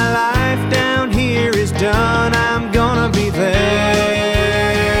when my life down here is done, I'm gonna be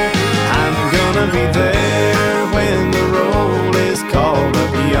there. I'm gonna be there when the roll is called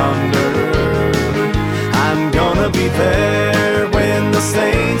up yonder. I'm gonna be there when the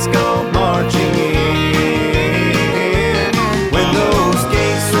saints go marching in, when those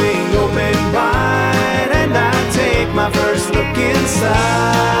gates swing open wide and I take my first look inside.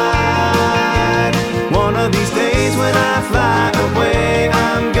 One of these days when I fly away,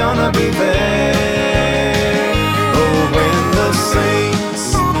 I'm gonna be there. Oh, when the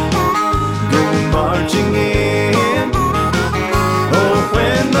saints go marching in, oh,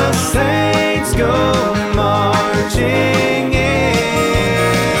 when the saints go marching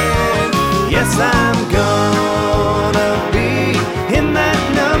in, yes, I'm gonna be in that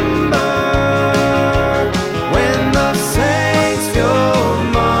number when the saints go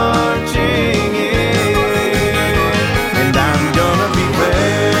marching in. And I'm gonna be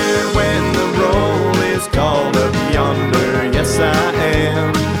there when the roll is called up yonder. Yes, I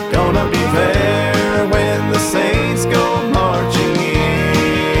am gonna be there when the saints go marching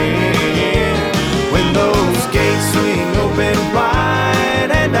in, when those gates swing open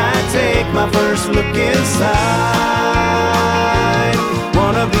wide and I take my first look inside.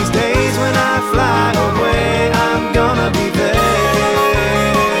 One of these days when I fly away, I'm gonna be there.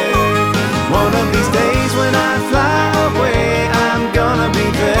 One of these days when I fly away, I'm gonna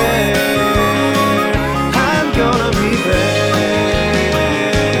be there. I'm gonna be there.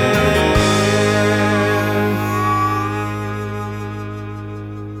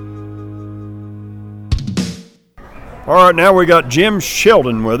 All right, now we got Jim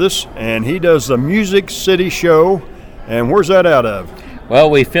Sheldon with us, and he does the Music City Show. And where's that out of? Well,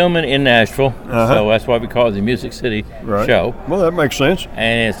 we film it in Nashville, so that's why we call it the Music City Show. Well, that makes sense.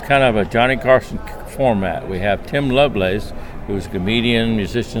 And it's kind of a Johnny Carson format. We have Tim Lovelace, who's a comedian,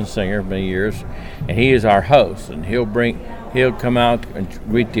 musician, singer for many years, and he is our host. And he'll come out and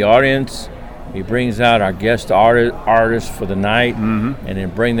greet the audience. He brings out our guest artists for the night, and then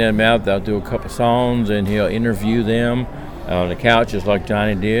bring them out. They'll do a couple songs, and he'll interview them on the couch just like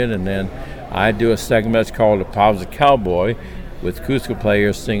Johnny did, and then I do a segment that's called The Positive Cowboy, with acoustic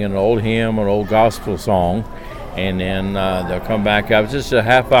players singing an old hymn, an old gospel song, and then they'll come back up. It's just a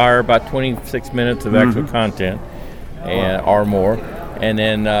half hour, about 26 minutes of actual content, and or more. And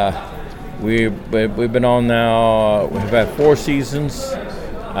then we've been on now. We've had 4 seasons,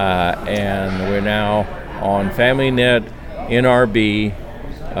 and we're now on FamilyNet, NRB,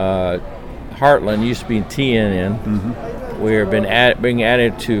 Heartland used to be in TNN. We've been being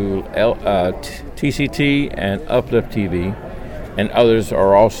added to TCT and Uplift TV, and others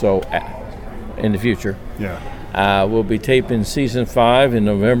are also in the future. Yeah. We'll be taping season 5 in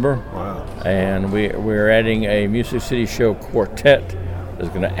November. Wow. And we're adding a Music City Show quartet that's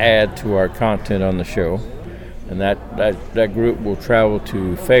going to add to our content on the show. And that group will travel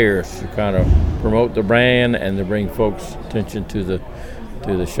to fairs to kind of promote the brand and to bring folks' attention to the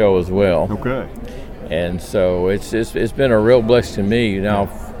show as well. Okay. And so it's been a real blessing to me. Now,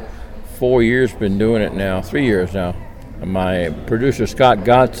 4 years been doing it now, 3 years now. And my producer Scott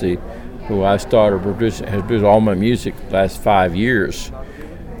Godsey, who I started producing, has produced all my music the last 5 years,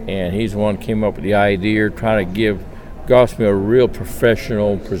 and he's the one who came up with the idea, trying to give gospel a real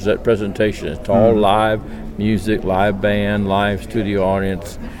professional presentation. It's all live music, live band, live studio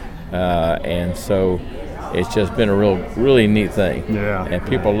audience, and so it's just been a really neat thing. Yeah. And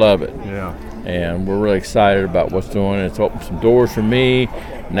people love it. Yeah. And we're really excited about what's doing. It's opened some doors for me.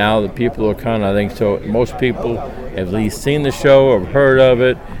 Now the people are kind of, I think so, most people have at least seen the show or heard of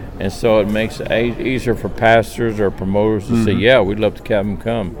it, and so it makes it easier for pastors or promoters to say, yeah, we'd love to have them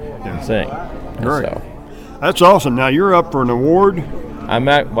come and sing. Great. So, that's awesome. Now you're up for an award. I'm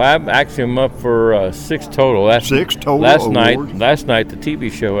up for 6 total. 6 total last awards? Last night the TV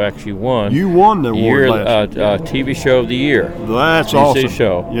show actually won. You won the award last night. TV show of the year. That's awesome.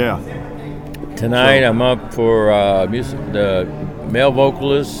 Show. Yeah. Tonight I'm up for the male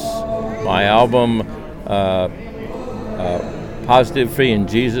vocalist, my album Positive Free in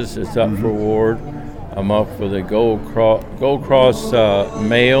Jesus is up for award. I'm up for the Gold Cross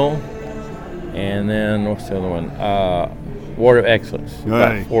male, and then what's the other one? Award of Excellence.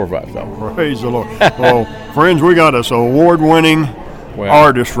 Hey. 4 or 5. So. Praise the Lord. Well, friends, we got us an award-winning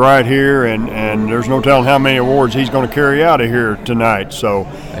artist right here, and there's no telling how many awards he's going to carry out of here tonight. So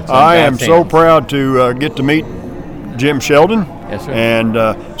I am so proud to get to meet Jim Sheldon. Yes, sir. And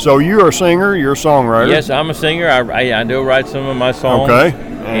so you're a singer, you're a songwriter. Yes, I'm a singer. I do write some of my songs. Okay.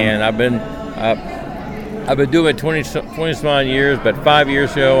 And I've been doing it 20 some odd years, but 5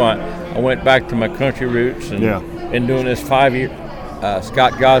 years ago I went back to my country roots and been doing this 5 years.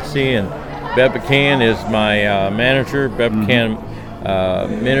 Scott Godsey and Bev McCann is my manager. Bev McCann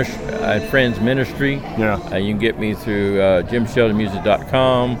Friends Ministry. Yeah. You can get me through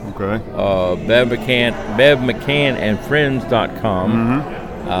JimSheldonMusic.com. Okay. Bev McCann and Friends.com.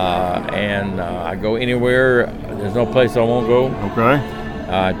 And I go anywhere. There's no place I won't go. Okay.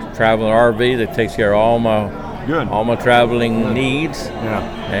 I travel in an RV that takes care of all my traveling needs. Yeah.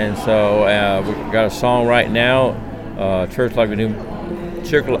 And so we've got a song right now, Church Like We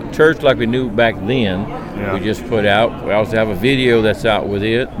Knew Back Then. Yeah. We just put out. We also have a video that's out with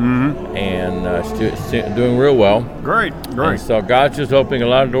it, and it's doing real well. Great. And so God's just opening a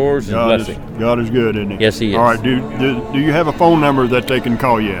lot of doors and blessing. God is good, isn't He? Yes, He is. All right. Do you have a phone number that they can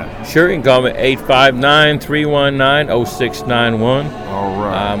call you at? Sure, you can call me 859-319-0691. All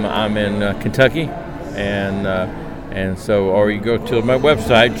right. I'm in Kentucky, and so, or you go to my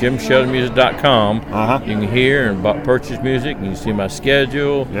website, JimSheldonMusic.com. You can hear and purchase music. You can see my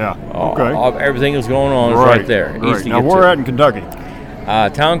schedule. Yeah. Okay. Everything that's going on is right there. Right. Now, where at in Kentucky? A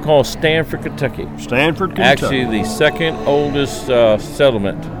town called Stanford, Kentucky. Stanford, Kentucky. Actually, the second oldest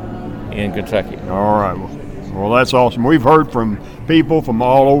settlement in Kentucky. All right. Well, that's awesome. We've heard from people from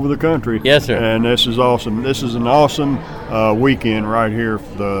all over the country. Yes, sir. And this is awesome. This is an awesome weekend right here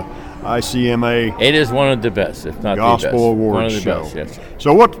for the ICMA. It is one of the best, if not Gospel the best. Awards One of the show. best, yes, sir.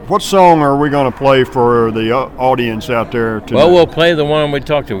 So what song are we going to play for the audience out there tonight? Well, we'll play the one we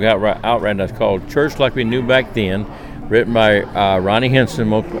talked to. We got out right now. It's called Church Like We Knew Back Then, written by Ronnie Henson.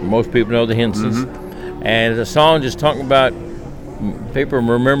 Most people know the Hensons. And it's a song just talking about people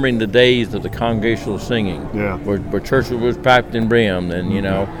remembering the days of the congregational singing, where church was packed and brimmed, and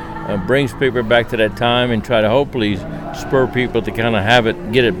brings people back to that time and try to hopefully spur people to kind of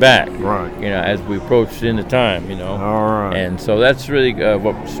get it back, right? As we approach the end of time, All right. And so that's really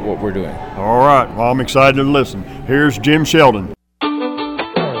what we're doing. All right. Well, I'm excited to listen. Here's Jim Sheldon.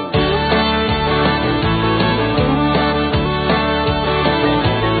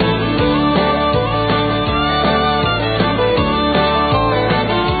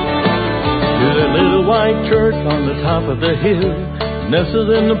 Church on the top of the hill,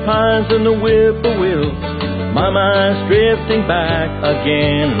 Nestled in the pines and the whippoorwills, my mind's drifting back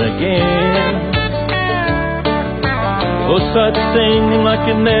again and again. Oh, such singing like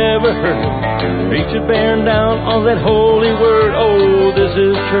you never heard, preacher bearing down on that holy word. Oh, this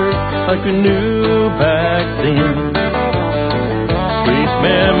is church like we knew back then. Sweet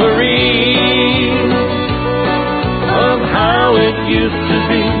memories of how it used to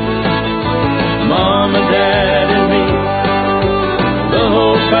be, Mom and Dad and me, the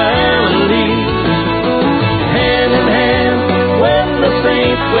whole family, hand in hand when the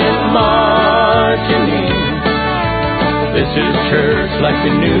saints went marching in. This is church like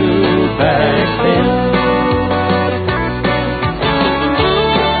we knew back then.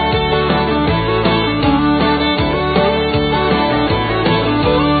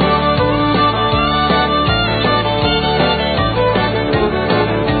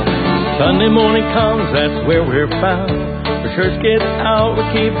 Sunday morning comes, that's where we're found. The church gets out, we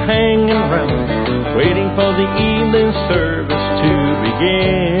keep hanging around, waiting for the evening service to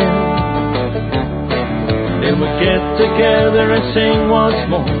begin. Then we get together and sing once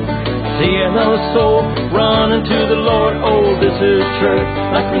more, see another soul running to the Lord. Oh, this is church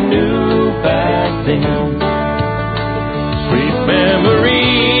like we knew back then. Sweet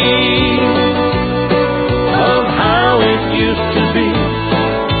memories of how it used to be,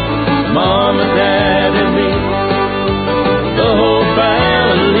 Mom and Dad and me, the whole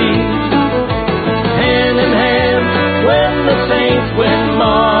family, hand in hand when the saints went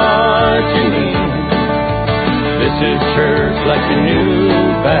marching in. This is church like we knew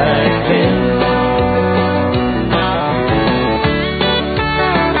back then.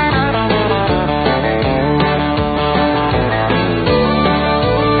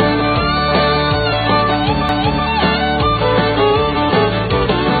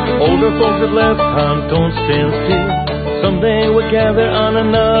 Older folks have left, time don't stand still. Someday we'll gather on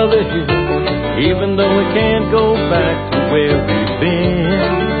another hill, even though we can't go back to where we've been.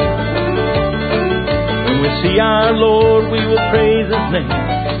 When we see our Lord, we will praise His name.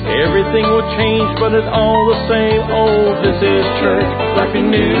 Everything will change, but it's all the same. Oh, this is church like we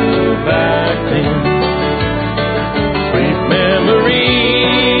knew back then. Sweet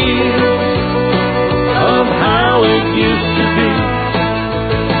memories of how it used to be,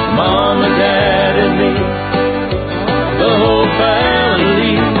 Mom and Dad and me, the whole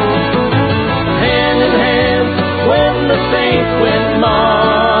family, hand in hand when the saints went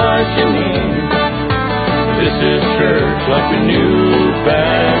marching in. This is church like we knew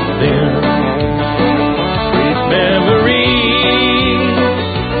back then. Sweet memories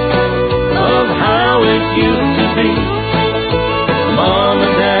of how it used to be, Mom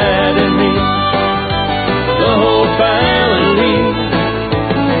and Dad and me, the whole family,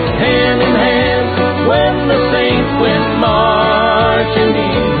 hand in hand when the saints went marching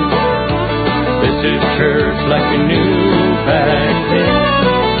in. This is church like we knew back then.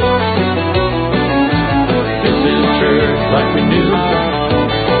 This is church like we knew.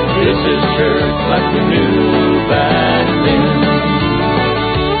 This is church like we knew back then.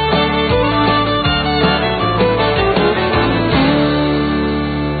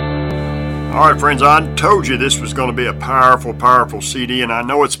 All right, friends, I told you this was going to be a powerful, powerful CD, and I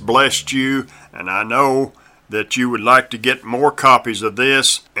know it's blessed you, and I know that you would like to get more copies of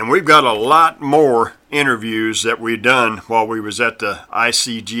this. And we've got a lot more interviews that we've done while we was at the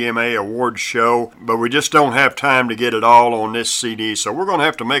ICGMA Awards show, but we just don't have time to get it all on this CD. So we're going to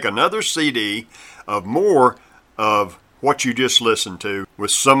have to make another CD of more of what you just listened to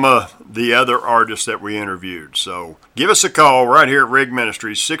with some of the other artists that we interviewed. So give us a call right here at Rig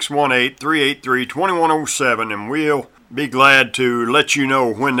Ministries, 618-383-2107, and we'll be glad to let you know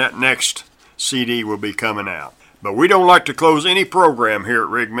when that next CD will be coming out. But we don't like to close any program here at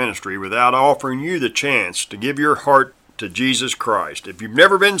Rig Ministry without offering you the chance to give your heart to Jesus Christ. If you've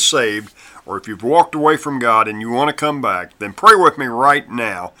never been saved, or if you've walked away from God and you want to come back, then pray with me right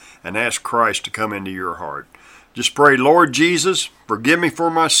now and ask Christ to come into your heart. Just pray, Lord Jesus, forgive me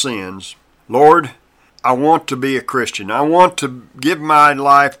for my sins. Lord, I want to be a Christian. I want to give my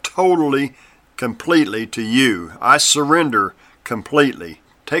life totally, completely to you. I surrender completely.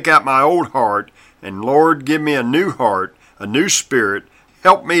 Take out my old heart, and Lord, give me a new heart, a new spirit.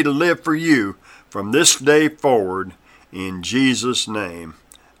 Help me to live for you from this day forward. In Jesus' name,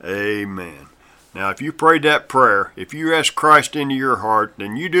 amen. Now, if you prayed that prayer, if you asked Christ into your heart,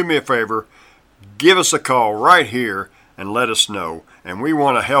 then you do me a favor, give us a call right here and let us know. And we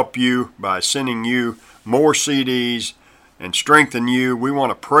want to help you by sending you more CDs and strengthen you. We want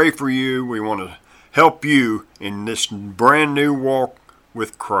to pray for you. We want to help you in this brand new walk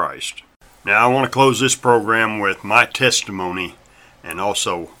with Christ. Now, I want to close this program with my testimony and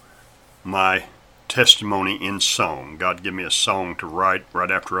also my testimony in song. God gave me a song to write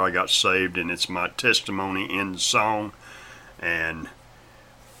right after I got saved, and it's my testimony in song. And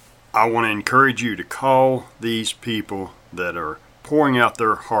I want to encourage you to call these people that are pouring out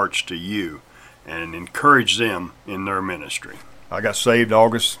their hearts to you and encourage them in their ministry. I got saved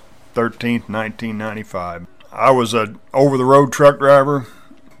August 13th, 1995. I was an over-the-road truck driver,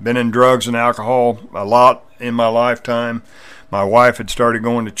 been in drugs and alcohol a lot in my lifetime. My wife had started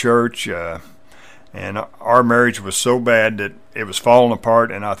going to church, and our marriage was so bad that it was falling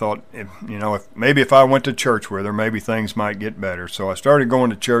apart, and I thought, if I went to church with her, maybe things might get better. So I started going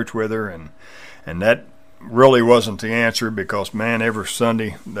to church with her, and that really wasn't the answer, because, man, every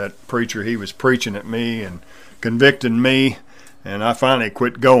Sunday that preacher, he was preaching at me and convicting me, and I finally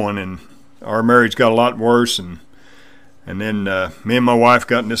quit going, and our marriage got a lot worse, and then me and my wife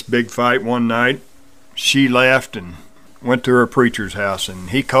got in this big fight one night. She left and went to her preacher's house, and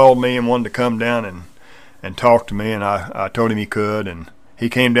he called me and wanted to come down and talk to me, and I told him he could, and he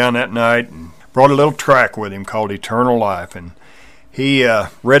came down that night and brought a little tract with him called Eternal Life, and he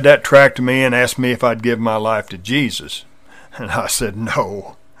read that tract to me and asked me if I'd give my life to Jesus. And I said,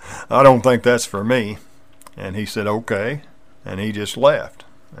 no, I don't think that's for me. And he said, okay, and he just left.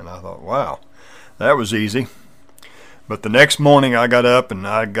 And I thought, wow, that was easy. But the next morning I got up and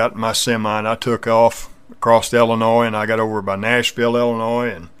I got my semi and I took off across Illinois, and I got over by Nashville, Illinois,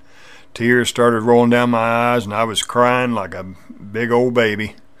 and tears started rolling down my eyes, and I was crying like a big old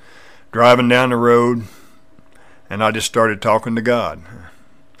baby, driving down the road, and I just started talking to God.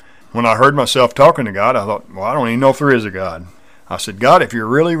 When I heard myself talking to God, I thought, well, I don't even know if there is a God. I said, God, if you're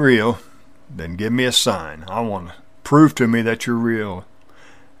really real, then give me a sign. I want to prove to me that you're real,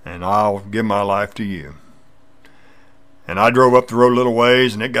 and I'll give my life to you. And I drove up the road a little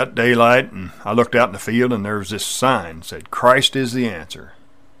ways, and it got daylight, and I looked out in the field, and there was this sign that said, Christ is the answer.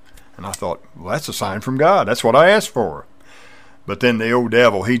 And I thought, well, that's a sign from God. That's what I asked for. But then the old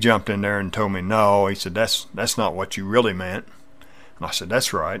devil, he jumped in there and told me, no. He said, that's not what you really meant. And I said,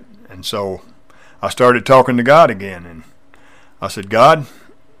 that's right. And so I started talking to God again, and I said, God,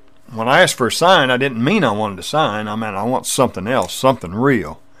 when I asked for a sign, I didn't mean I wanted a sign. I meant I want something else, something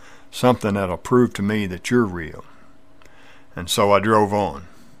real, something that'll prove to me that you're real. And so I drove on.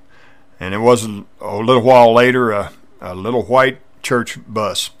 And it wasn't a little while later, a little white church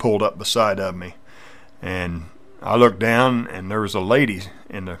bus pulled up beside of me. And I looked down, and there was a lady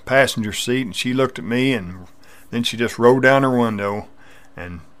in the passenger seat, and she looked at me, and then she just rolled down her window,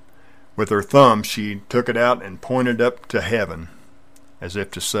 and with her thumb, she took it out and pointed up to heaven, as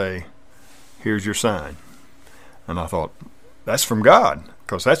if to say, here's your sign. And I thought, that's from God,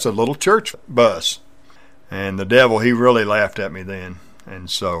 because that's a little church bus. And the devil, he really laughed at me then. And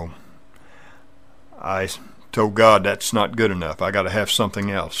so I told God, that's not good enough. I got to have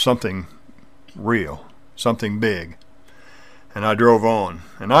something else, something real, something big. And I drove on.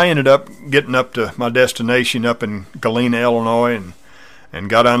 And I ended up getting up to my destination up in Galena, Illinois, and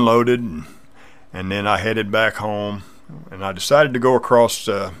got unloaded. And then I headed back home. And I decided to go across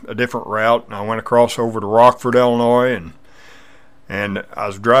a different route. And I went across over to Rockford, Illinois, and I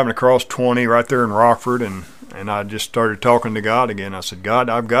was driving across 20 right there in Rockford, and I just started talking to God again. I said, God,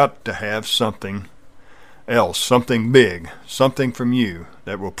 I've got to have something else, something big, something from you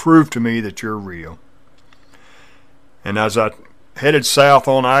that will prove to me that you're real. And as I headed south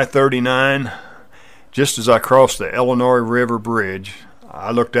on I-39, just as I crossed the Illinois River Bridge,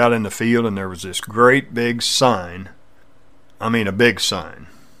 I looked out in the field, and there was this great big sign. I mean, a big sign.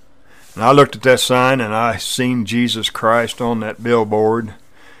 And I looked at that sign, and I seen Jesus Christ on that billboard,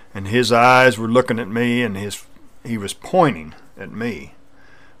 and his eyes were looking at me, and he was pointing at me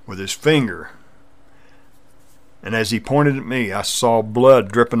with his finger. And as he pointed at me, I saw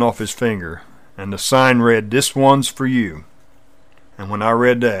blood dripping off his finger, and the sign read, this one's for you. And when I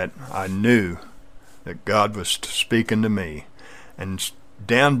read that, I knew that God was speaking to me. And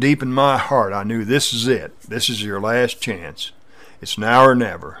down deep in my heart, I knew this is it. This is your last chance. It's now or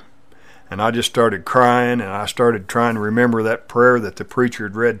never. And I just started crying, and I started trying to remember that prayer that the preacher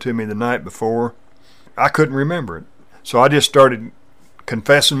had read to me the night before. I couldn't remember it. So I just started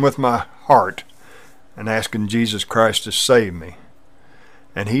confessing with my heart and asking Jesus Christ to save me.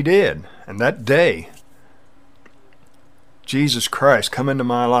 And he did. And that day, Jesus Christ come into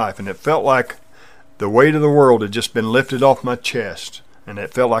my life, and it felt like the weight of the world had just been lifted off my chest, and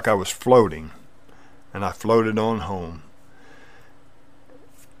it felt like I was floating, and I floated on home.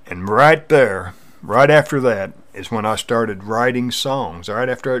 And right there, right after that, is when I started writing songs. Right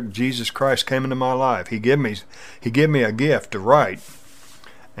after Jesus Christ came into my life, He gave me a gift to write.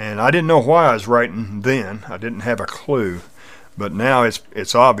 And I didn't know why I was writing then. I didn't have a clue. But now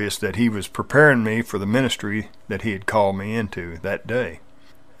it's obvious that he was preparing me for the ministry that he had called me into that day.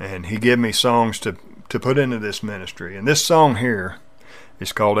 And he gave me songs to put into this ministry. And this song here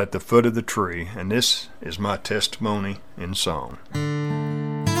is called At the Foot of the Tree, and this is my testimony in song.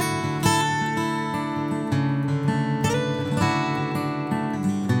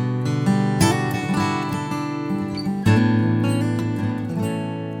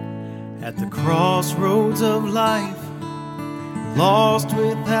 At the crossroads of life, lost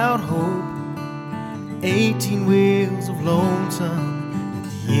without hope, 18 wheels of lonesome at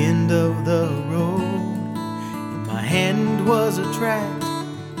the end of the road. In my hand was a tract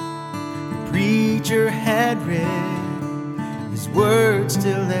the preacher had read, his words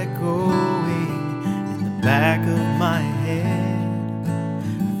still echoing in the back of my head.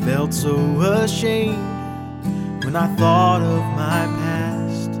 I felt so ashamed when I thought of my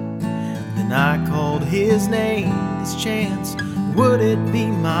past. Then I called his name, this chance, would it be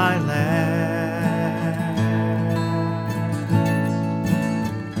my last?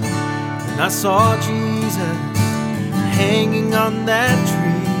 Then I saw Jesus hanging on that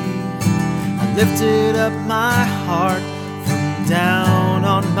tree. I lifted up my heart from down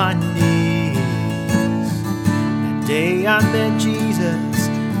on my knees. That day I met Jesus at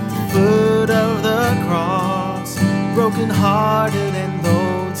the foot of the cross, broken hearted and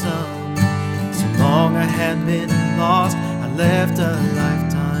lonesome. So long I had been lost, I left a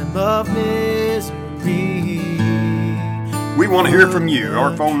lifetime of misery. We want to hear from you.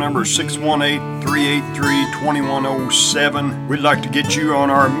 Our phone number is 618-383-2107. We'd like to get you on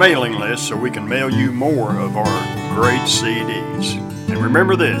our mailing list so we can mail you more of our great CDs. And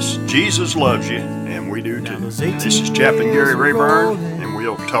remember this, Jesus loves you, and we do too. This is Chaplain Gary Rayburn, and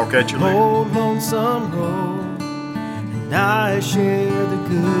we'll talk at you later. Old lonesome road, and I share the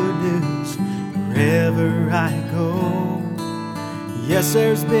good news wherever I go. Yes,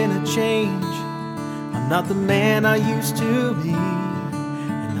 there's been a change. I'm not the man I used to be,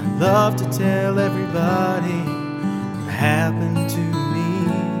 and I love to tell everybody what happened to me.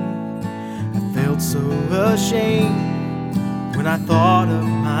 I felt so ashamed when I thought of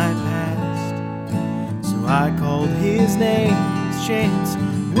my past, so I called his name, his chance,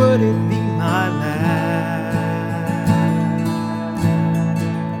 would it be my last?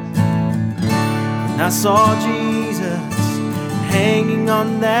 And I saw Jesus hanging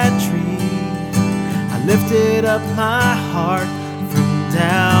on that tree. I lifted up my heart from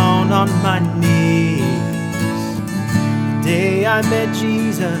down on my knees. The day I met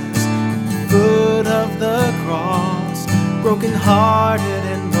Jesus at the foot of the cross, broken hearted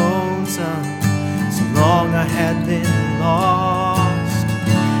and lonesome, so long I had been lost.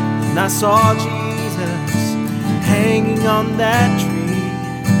 And I saw Jesus hanging on that tree.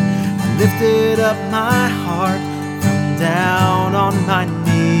 I lifted up my heart from down on my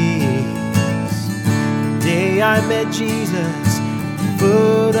knees. The day I met Jesus at the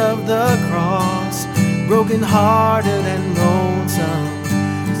foot of the cross, broken hearted and lonesome,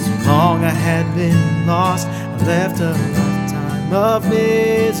 so long I had been lost, I left a lifetime of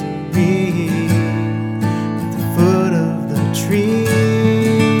misery.